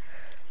here.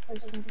 Yeah,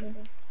 it's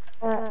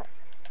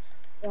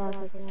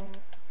okay.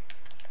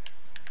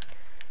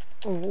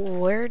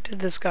 Where did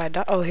this guy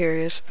die? Oh, here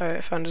he is. Alright,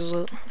 I found his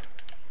loot.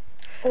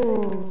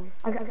 Oh,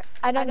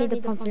 I don't need the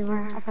pump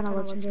anymore. I found a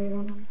legendary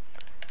one.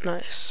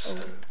 Nice.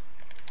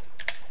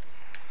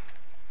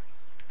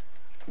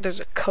 There's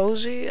a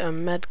cozy, a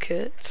med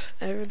kit,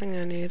 everything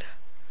I need.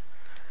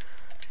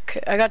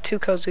 Okay, I got 2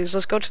 cozies.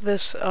 Let's go to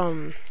this,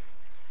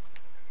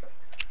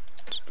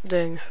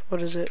 dang,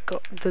 what is it?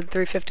 Go, the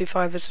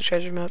 355 is the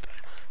treasure map.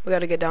 We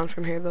gotta get down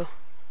from here, though.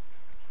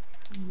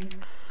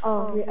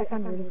 Oh, I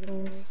found really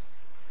close.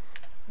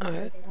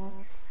 Alright.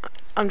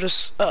 I'm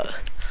just,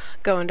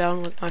 going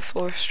down with my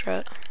floor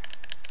strat.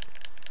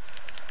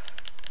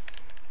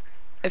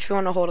 If you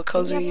want to hold a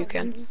cozy, you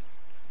can.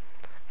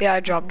 Yeah, I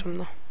dropped him,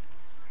 though.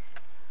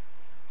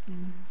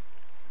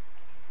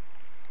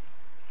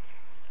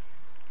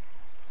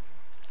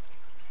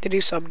 Did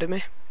he sub to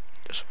me?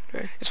 Just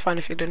wondering. It's fine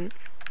if you didn't.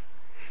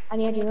 I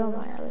need to do it on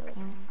my other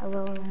account. I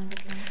will on my other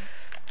account.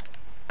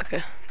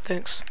 Okay,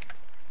 thanks.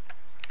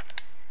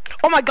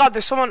 Oh my god,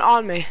 there's someone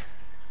on me.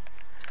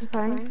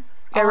 Okay.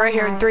 Yeah, right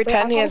here in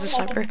 310, Wait, he has a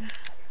sniper.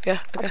 Yeah,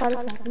 I'll okay. try to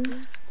snipe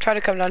him. Try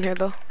to come down here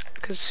though,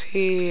 because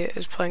he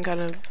is playing kind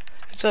of...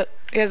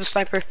 he has a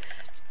sniper.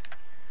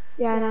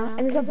 Yeah, I know. And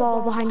there's a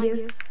ball behind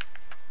you.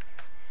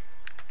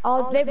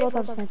 Oh, they both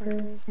have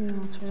snipers.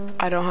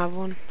 I don't have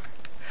one.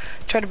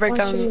 Try to break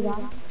down...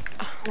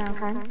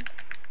 Okay.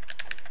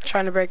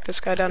 Trying to break this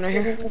guy down right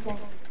here.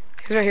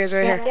 He's right here,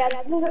 Yeah,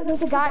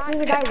 there's a guy.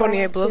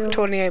 28 blue, too.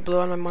 28 blue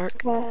on my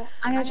mark. I'm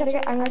gonna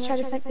try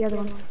to snipe the other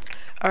one.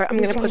 Alright, I'm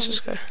gonna push this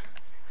guy.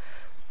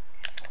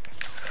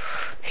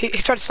 He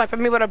tried to snipe at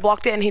me, but I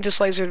blocked it and he just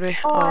lasered me.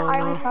 Oh, I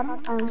no.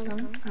 almost got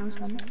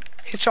him.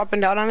 He's dropping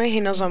down on me, he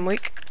knows I'm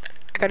weak.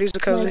 I gotta use the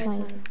cozy.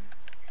 Nice.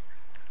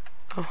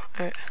 Oh,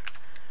 alright.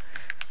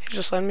 He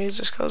just let me use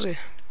this cozy.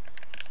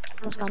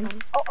 Almost got him.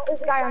 Oh,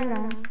 there's a guy on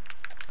ground.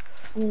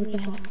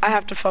 I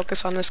have to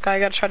focus on this guy. I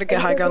gotta try to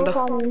get high ground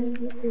though.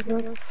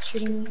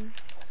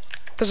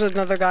 There's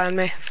another guy on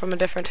me from a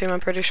different team, I'm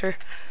pretty sure.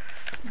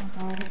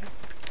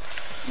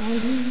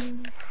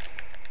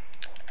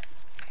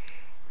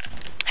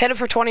 Hit him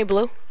for 20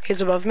 blue.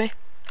 He's above me.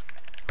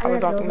 Probably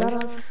I'm gonna blocking build me.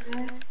 that off this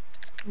guy.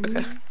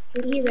 Okay.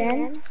 He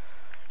ran.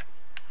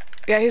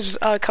 Yeah, he's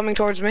coming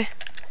towards me.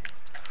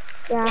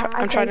 Yeah,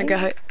 I'm trying to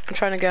get height. I'm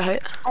trying to get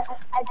height. I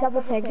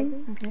double tagged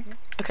him. Okay.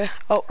 Okay.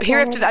 Oh, he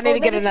ripped it. I need to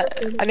get in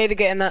that. I need to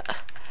get in that.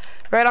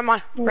 Right on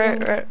my.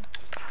 Right.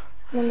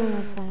 No,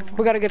 it's fine.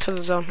 We gotta get to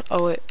the zone.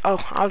 Oh wait.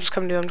 Oh, I'll just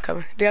come to you. I'm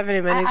coming. Do you have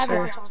any minis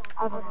or?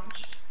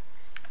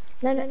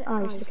 No.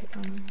 Oh, you should pick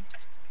on me.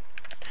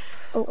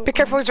 Oh, Be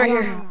careful. He's right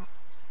here.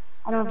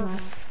 I don't have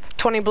mats.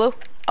 20 blue.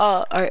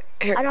 Alright.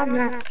 Here. I don't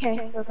have mats.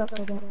 Okay, build up.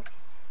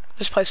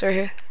 This place right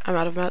here. I'm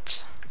out of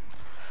mats.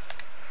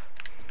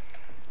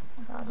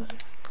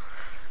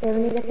 Yeah,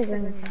 we need to get to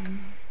ground.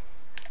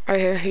 Right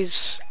here.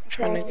 He's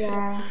trying to.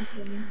 Yeah, I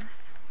see him.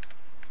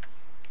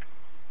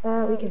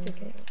 We can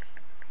pick it.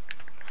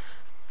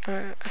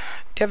 Alright. Do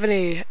you have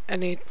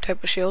any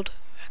type of shield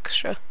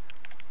extra?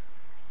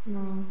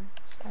 No,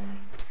 sorry.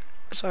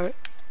 It's alright.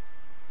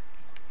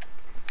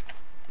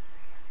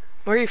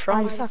 Where are you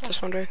from? Oh,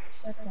 Just wondering.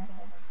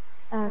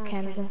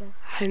 Canada.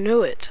 I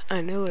knew it. I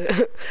knew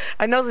it.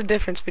 I know the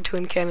difference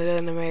between Canada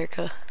and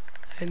America.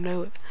 I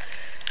know it.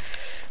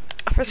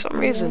 For some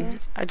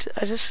reason, I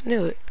just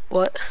knew it.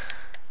 What?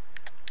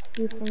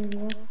 You from the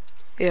US?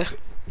 Yeah.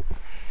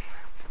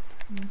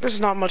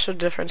 There's not much of a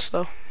difference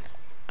though.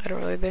 I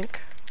don't really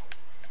think.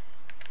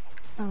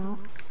 Oh.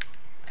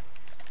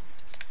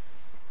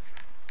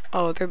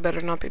 Oh, there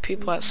better not be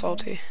people at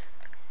Salty.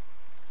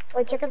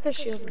 Wait, check out the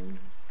shields.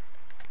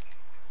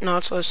 No,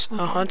 it's a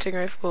hunting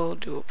rifle,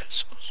 dual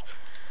pistols.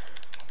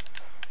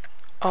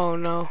 Oh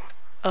no.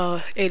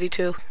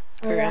 82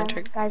 for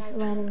hunting. Guys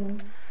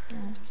landing. Yeah.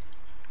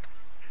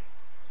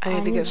 I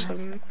need to get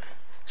some.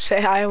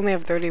 Say, I only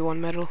have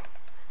 31 metal.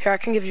 Here, I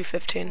can give you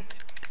 15.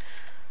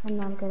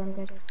 No, I'm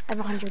good. I have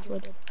 100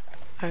 wood.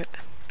 Alright.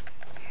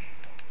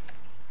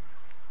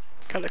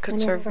 Gotta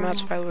conserve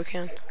mats while we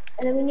can.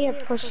 And then we need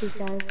to push these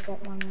guys to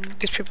get one more.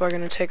 These people are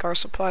gonna take our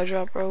supply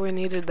drop, bro. We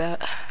needed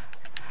that.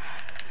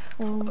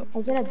 I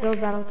was in a build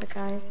battle with the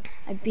guy.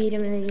 I beat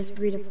him and they just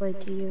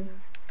redeployed to you.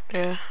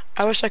 Yeah.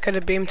 I wish I could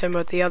have beamed him,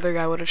 but the other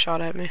guy would have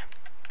shot at me.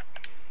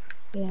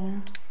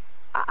 Yeah.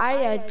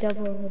 I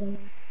double hit him.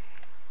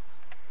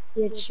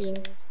 He had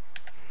shields.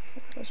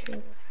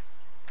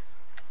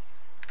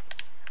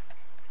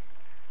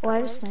 Well, I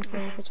have a sniper.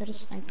 I could try to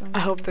snipe him. I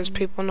hope there's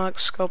people not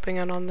scoping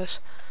in on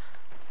this.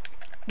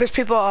 There's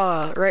people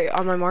right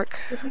on my mark.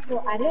 There's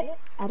people at it?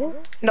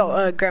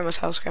 No, grandma's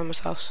house.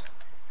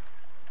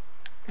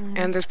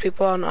 And there's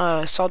people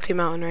on Salty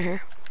Mountain right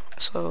here.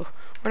 So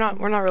we're not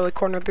really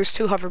cornered. There's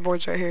 2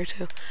 hoverboards right here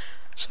too.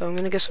 So I'm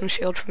gonna get some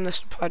shield from this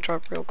supply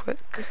drop real quick.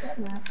 Let's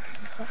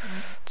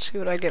see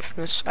what I get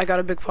from this. I got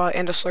a big pot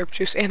and a slurp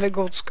juice and a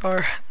gold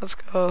scar. Let's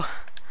go.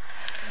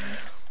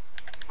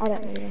 I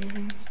don't need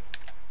anything.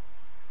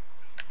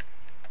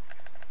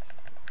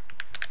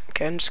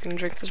 Okay, I'm just gonna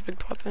drink this big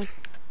pot then.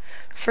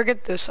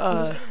 Forget this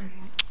buried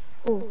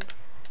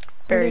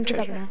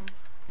treasure.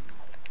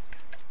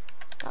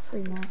 Got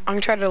 3 mats. I'm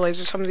gonna try to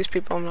laser some of these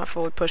people. I'm not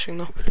fully pushing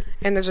though.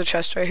 And there's a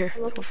chest right here.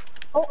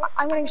 Oh,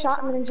 I'm getting shot.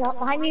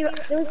 Behind me,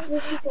 there's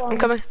people on I'm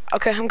coming.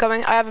 Okay, I'm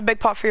coming. I have a big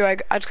pot for you. I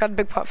just got a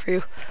big pot for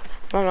you.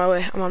 I'm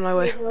on my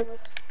way.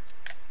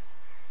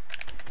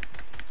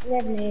 We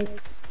have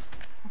nades.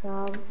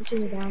 Oh god, we should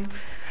be down.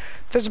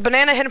 There's a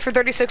banana hidden for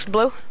 36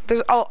 blue.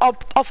 There's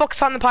I'll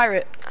focus on the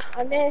pirate.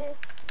 I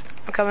missed.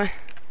 I'm coming.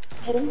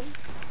 Hit him.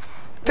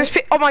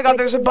 Oh my god,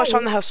 there's a bush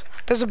on the house.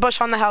 There's a bush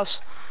on the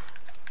house.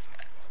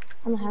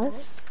 On the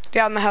house?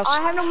 Yeah, on the house. Oh,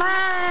 I have no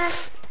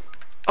mats.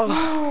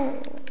 Oh.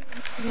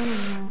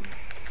 No.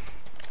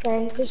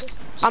 Okay, just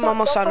I'm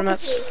almost out of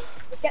mats.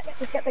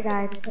 Just get the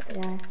guy.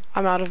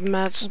 I'm out of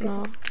mats.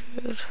 No,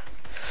 dude.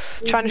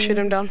 Trying to shoot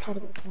him down.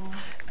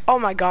 Oh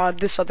my god,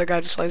 this other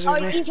guy just lasered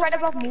me. He's right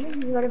above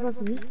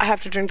me. I have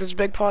to drink this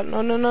big pot.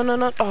 No.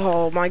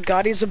 Oh my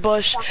god, he's a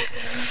bush.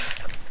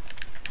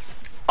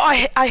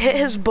 Oh, I hit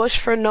his bush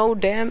for no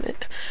damage.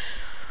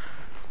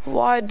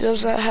 Why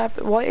does that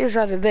happen? Why is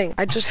that a thing?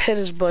 I just hit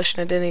his bush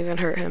and it didn't even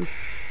hurt him.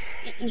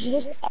 You should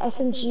just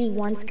SMG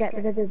once, get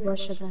rid of the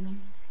bush, and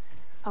then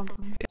pump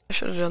him. Yeah, I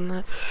should have done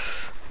that.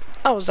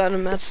 I was out of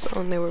mats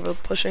and they were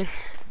both pushing.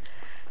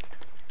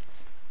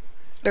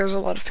 There's a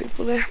lot of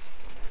people there.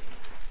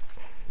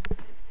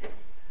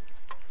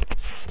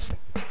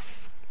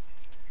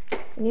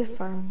 We need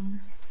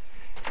farm.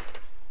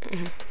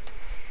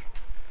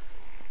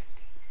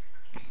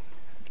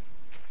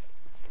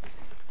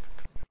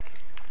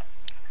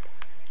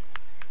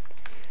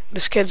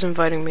 This kid's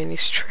inviting me and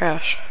he's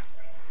trash.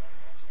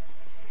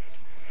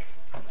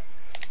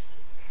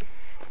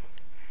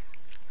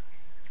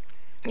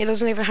 He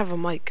doesn't even have a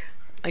mic.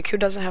 Like, who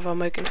doesn't have a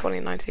mic in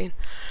 2019?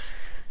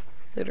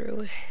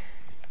 Literally.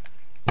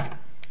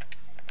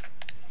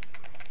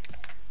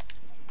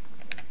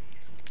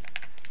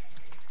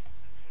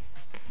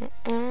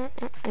 Do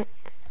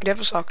you have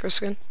a soccer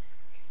skin?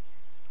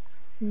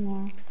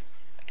 No.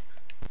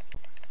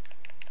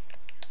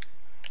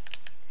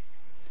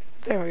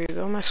 There you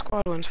go, my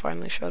squad wins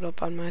finally showed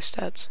up on my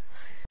stats.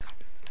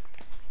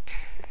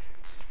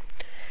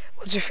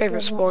 What's your favorite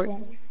There's not sport?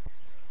 one.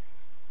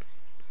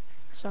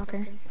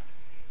 Soccer.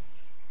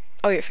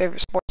 Oh, your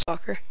favorite sport,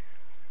 soccer.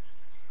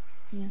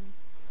 Yeah.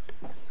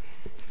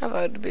 I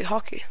thought it'd be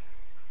hockey.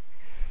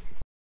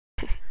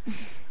 I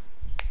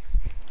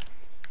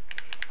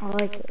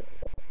like it.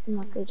 I'm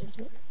not good at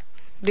it.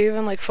 Do you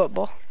even like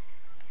football?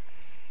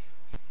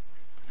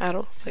 I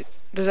don't. Like,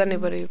 does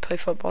anybody play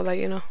football that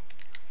you know?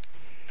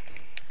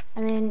 I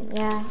mean,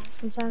 yeah,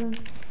 sometimes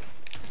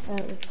we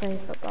play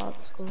football at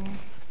school.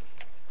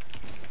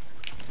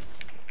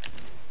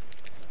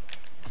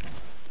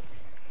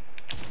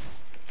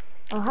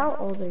 Oh, how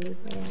old are you,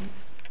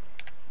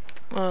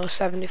 Brian?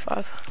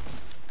 75.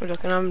 I'm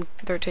joking, I'm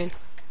 13.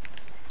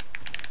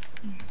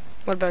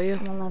 What about you?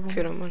 I'm 11. If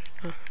you don't mind.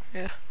 Oh,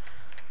 yeah.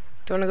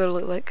 Do you want to go to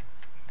Loot Lake?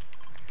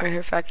 Right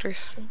here,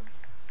 factories.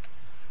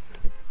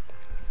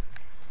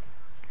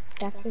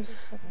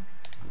 Factories? Okay.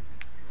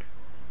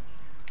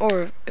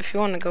 Or if you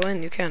want to go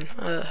in, you can.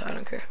 I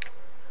don't care.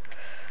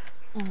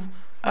 Oh,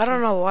 I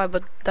don't know why,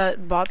 but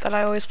that bot that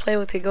I always play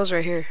with, he goes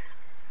right here.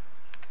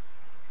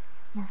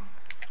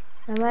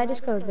 Maybe I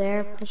just go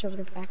there, push over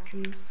to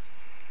factories,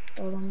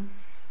 build them,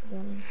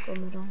 then go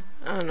middle.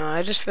 I don't know,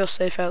 I just feel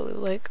safe at Loot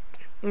Lake.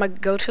 My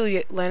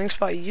go-to landing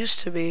spot used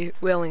to be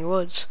Wailing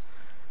Woods.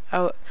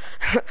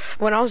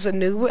 When I was a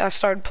noob, I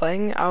started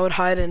playing, I would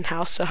hide in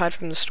house to hide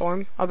from the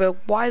storm. I'll be like,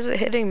 why is it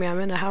hitting me? I'm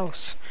in a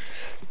house.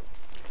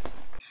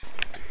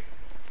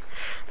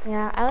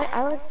 Yeah,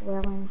 I liked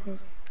Wailing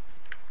because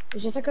it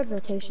was just a good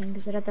rotation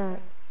because it had the...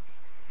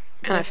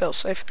 And I felt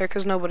safe there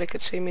because nobody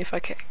could see me if I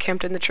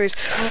camped in the trees.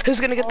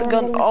 Who's gonna get the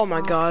gun? Oh my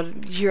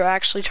god, you're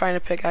actually trying to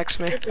pickaxe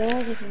me.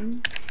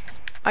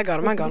 I got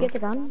him, I got Did you him. get the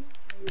gun?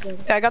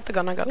 Yeah, I got the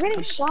gun, I got You're the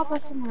getting gun. shot by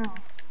someone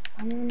else.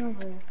 I don't even know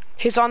where.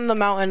 He's on the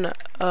mountain,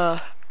 I'll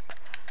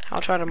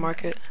try to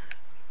mark it.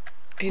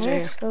 He's right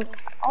here. Scope.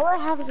 All I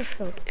have is a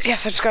scope.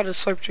 Yes, I just got a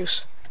slurp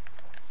juice.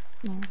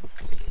 Nice.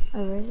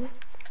 Oh, where is it?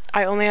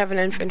 I only have an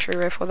infantry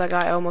rifle. That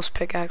guy almost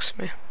pickaxed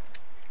me.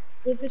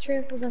 The infantry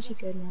rifle's actually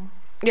good now.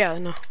 Yeah,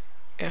 no.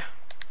 Yeah.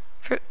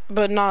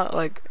 But not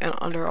like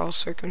under all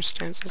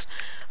circumstances.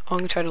 I'm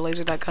gonna try to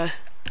laser that guy.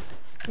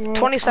 Yeah,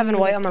 27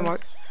 white on my push.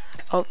 mark.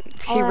 Oh,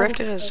 he Oh, I ripped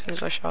it was as sick. soon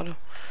as I shot him.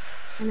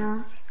 I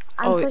know.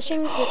 I'm Oh,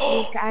 pushing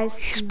these guys.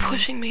 He's to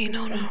pushing me.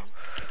 No, no.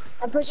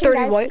 I'm pushing 30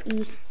 guys white. to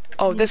east.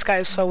 Oh, this guy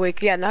is so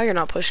weak. Yeah, now you're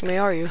not pushing me,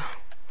 are you?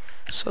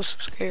 So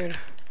scared.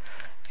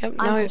 Yep,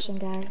 now I'm pushing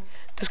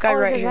guys. this guy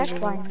right there's a here red is really...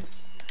 flying.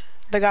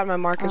 The guy on my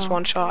mark is Oh.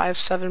 one shot. I have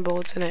 7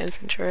 bullets and an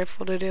infantry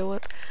rifle to deal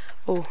with.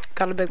 Oh,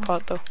 got a big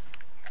pot though.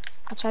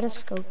 I'll try to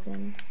scope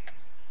him.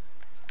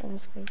 That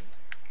was good.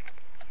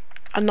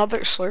 Another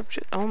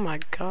slurp. Oh my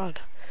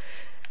god.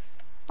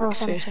 Oh,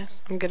 Let's it's on the see.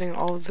 chest. I'm getting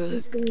all of the...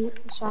 Please give me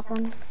a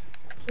shotgun.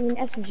 I mean,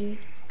 SMG.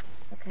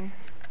 Okay.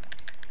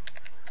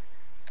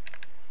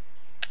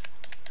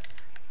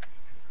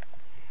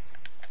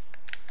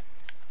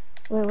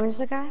 Wait, where's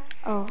the guy?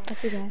 Oh, I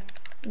see that.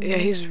 Yeah,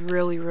 he's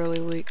really, really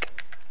weak.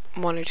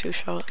 1 or 2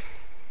 shot.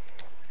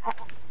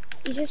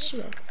 He just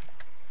shoot.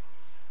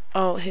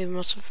 Oh, he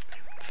must have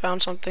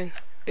found something.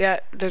 Yeah,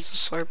 there's a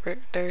slurp right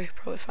there. He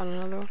probably found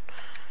another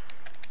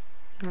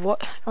one.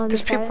 What? Oh,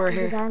 There's people right there's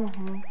a here. guy in the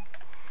hill.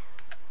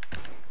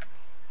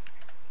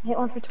 I hit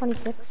one for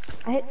 26.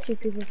 I hit 2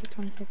 people for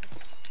 26.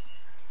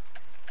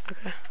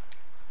 Okay.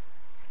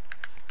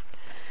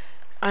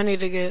 I need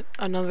to get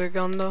another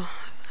gun though.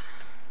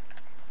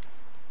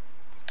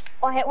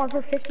 Oh, I hit one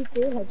for 52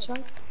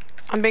 headshot.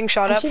 I'm being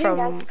shot I'm at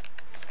shooting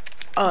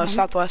from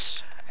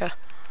southwest. Yeah.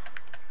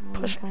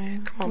 Push me.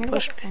 Come on,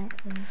 push me.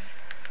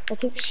 I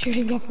keep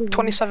shooting everyone.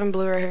 27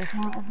 blue right here.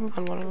 No, everyone's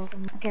On one of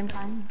them. close. Okay, I'm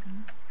fine.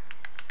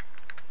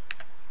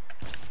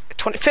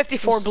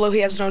 54 blue. He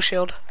has no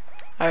shield.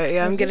 Alright,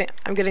 yeah, Is he?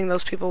 I'm getting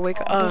those people weak.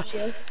 No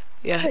shield.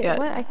 Yeah, Wait, yeah.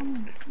 what? I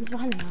can't. He's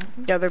behind me.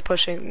 Isn't he? Yeah, they're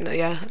pushing.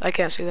 Yeah, I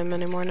can't see them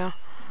anymore now.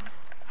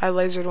 I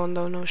lasered one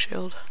though, no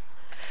shield.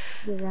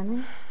 Is he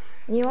running?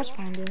 You watch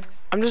behind you.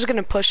 I'm just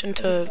gonna push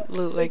into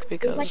Loot Lake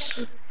There's like,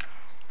 because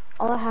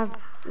all I have.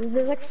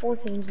 There's like 4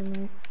 teams in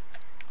there.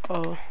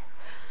 oh,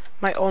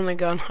 my only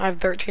gun. I have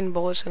 13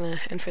 bullets and an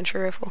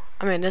infantry rifle.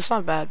 I mean, it's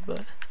not bad,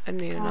 but I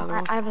need another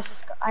one. I have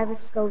a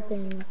scope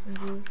and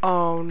an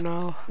Oh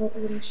no.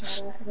 getting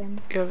shot at again.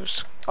 You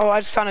have oh,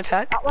 I just found a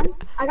tech. Got one.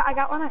 I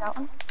got one.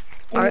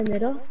 In Alright. the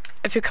middle.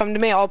 If you come to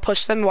me, I'll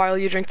push them while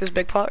you drink this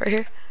big pot right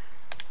here.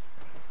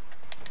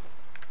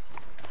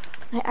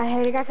 I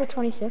hit a guy for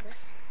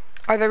 26.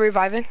 Are they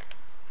reviving?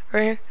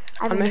 Right here?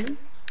 I have On a me? mini.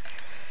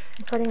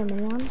 I'm putting a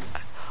mini on.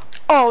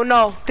 Oh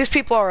no, these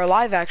people are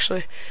alive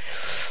actually.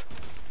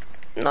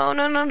 No,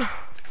 no, no, no.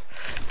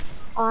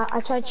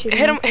 I tried shooting.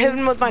 Hit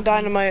him with my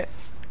dynamite.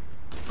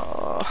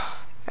 Oh,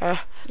 yeah,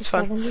 it's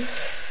fine. 70.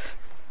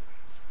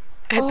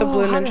 Hit the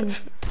blue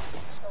heavens. ninja.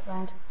 So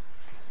bad.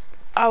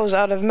 I was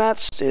out of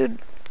mats, dude.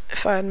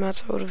 If I had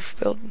mats, I would have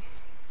built.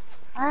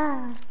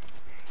 Ah.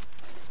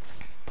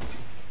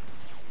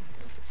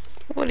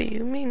 What do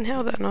you mean?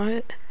 How that not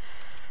hit?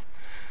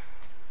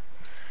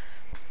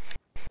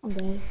 I'm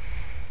dead.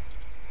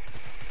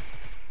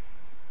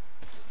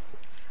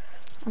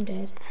 I'm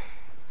dead.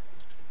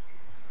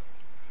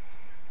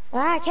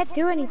 guy. I can't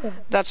do anything.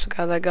 That's the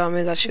guy that got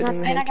me. That's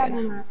shooting the And I hand got no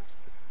cannon.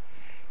 mats.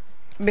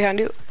 Behind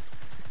you.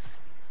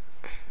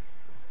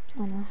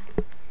 Oh no.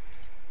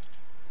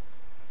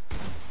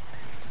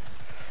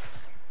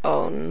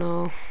 Oh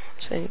no,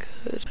 this ain't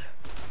good.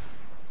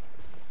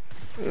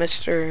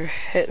 Mr.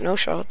 Hit no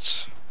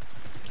shots.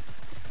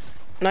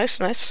 Nice,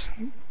 nice.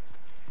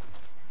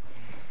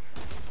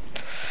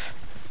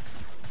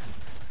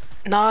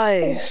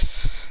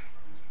 Nice.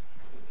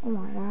 Oh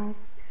my god.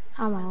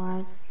 How am I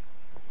alive?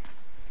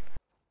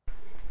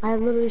 I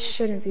literally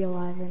shouldn't be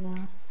alive right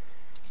now.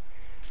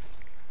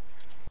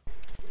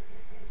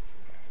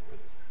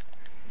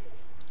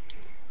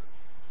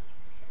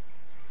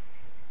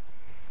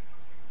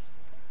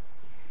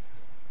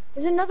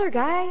 There's another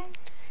guy.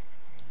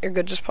 You're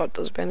good, just pop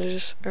those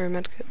bandages, or a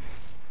medkit.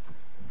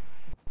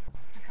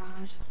 Oh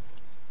my god.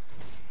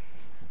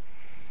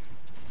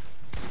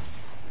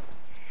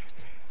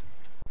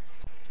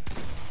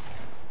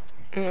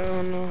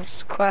 No, no,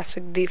 it's a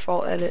classic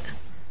default edit.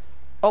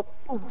 Oh,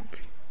 Oh my.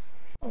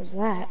 What was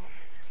that?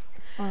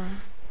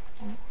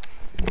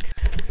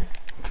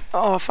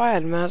 oh, if I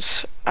had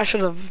mats, I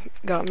should have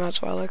got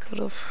mats while I could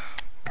have.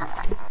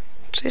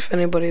 See if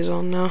anybody's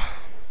on now.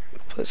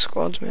 Play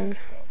squads maybe.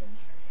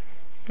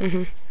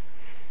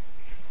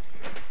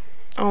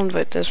 I'll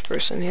invite this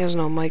person. He has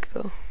no mic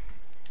though.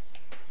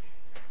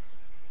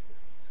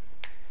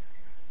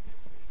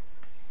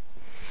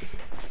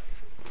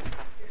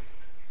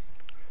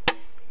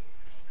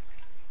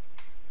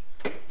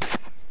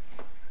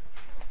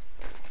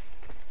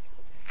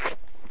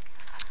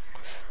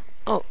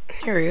 Oh,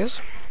 here he is.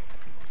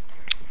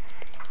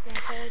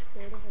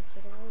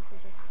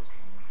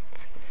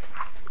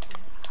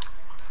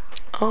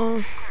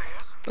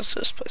 Let's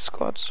just play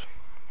squads.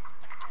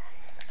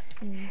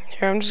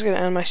 Here, I'm just gonna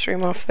end my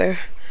stream off there.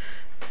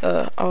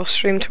 I'll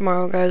stream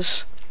tomorrow,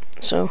 guys.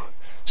 So,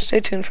 stay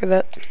tuned for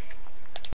that.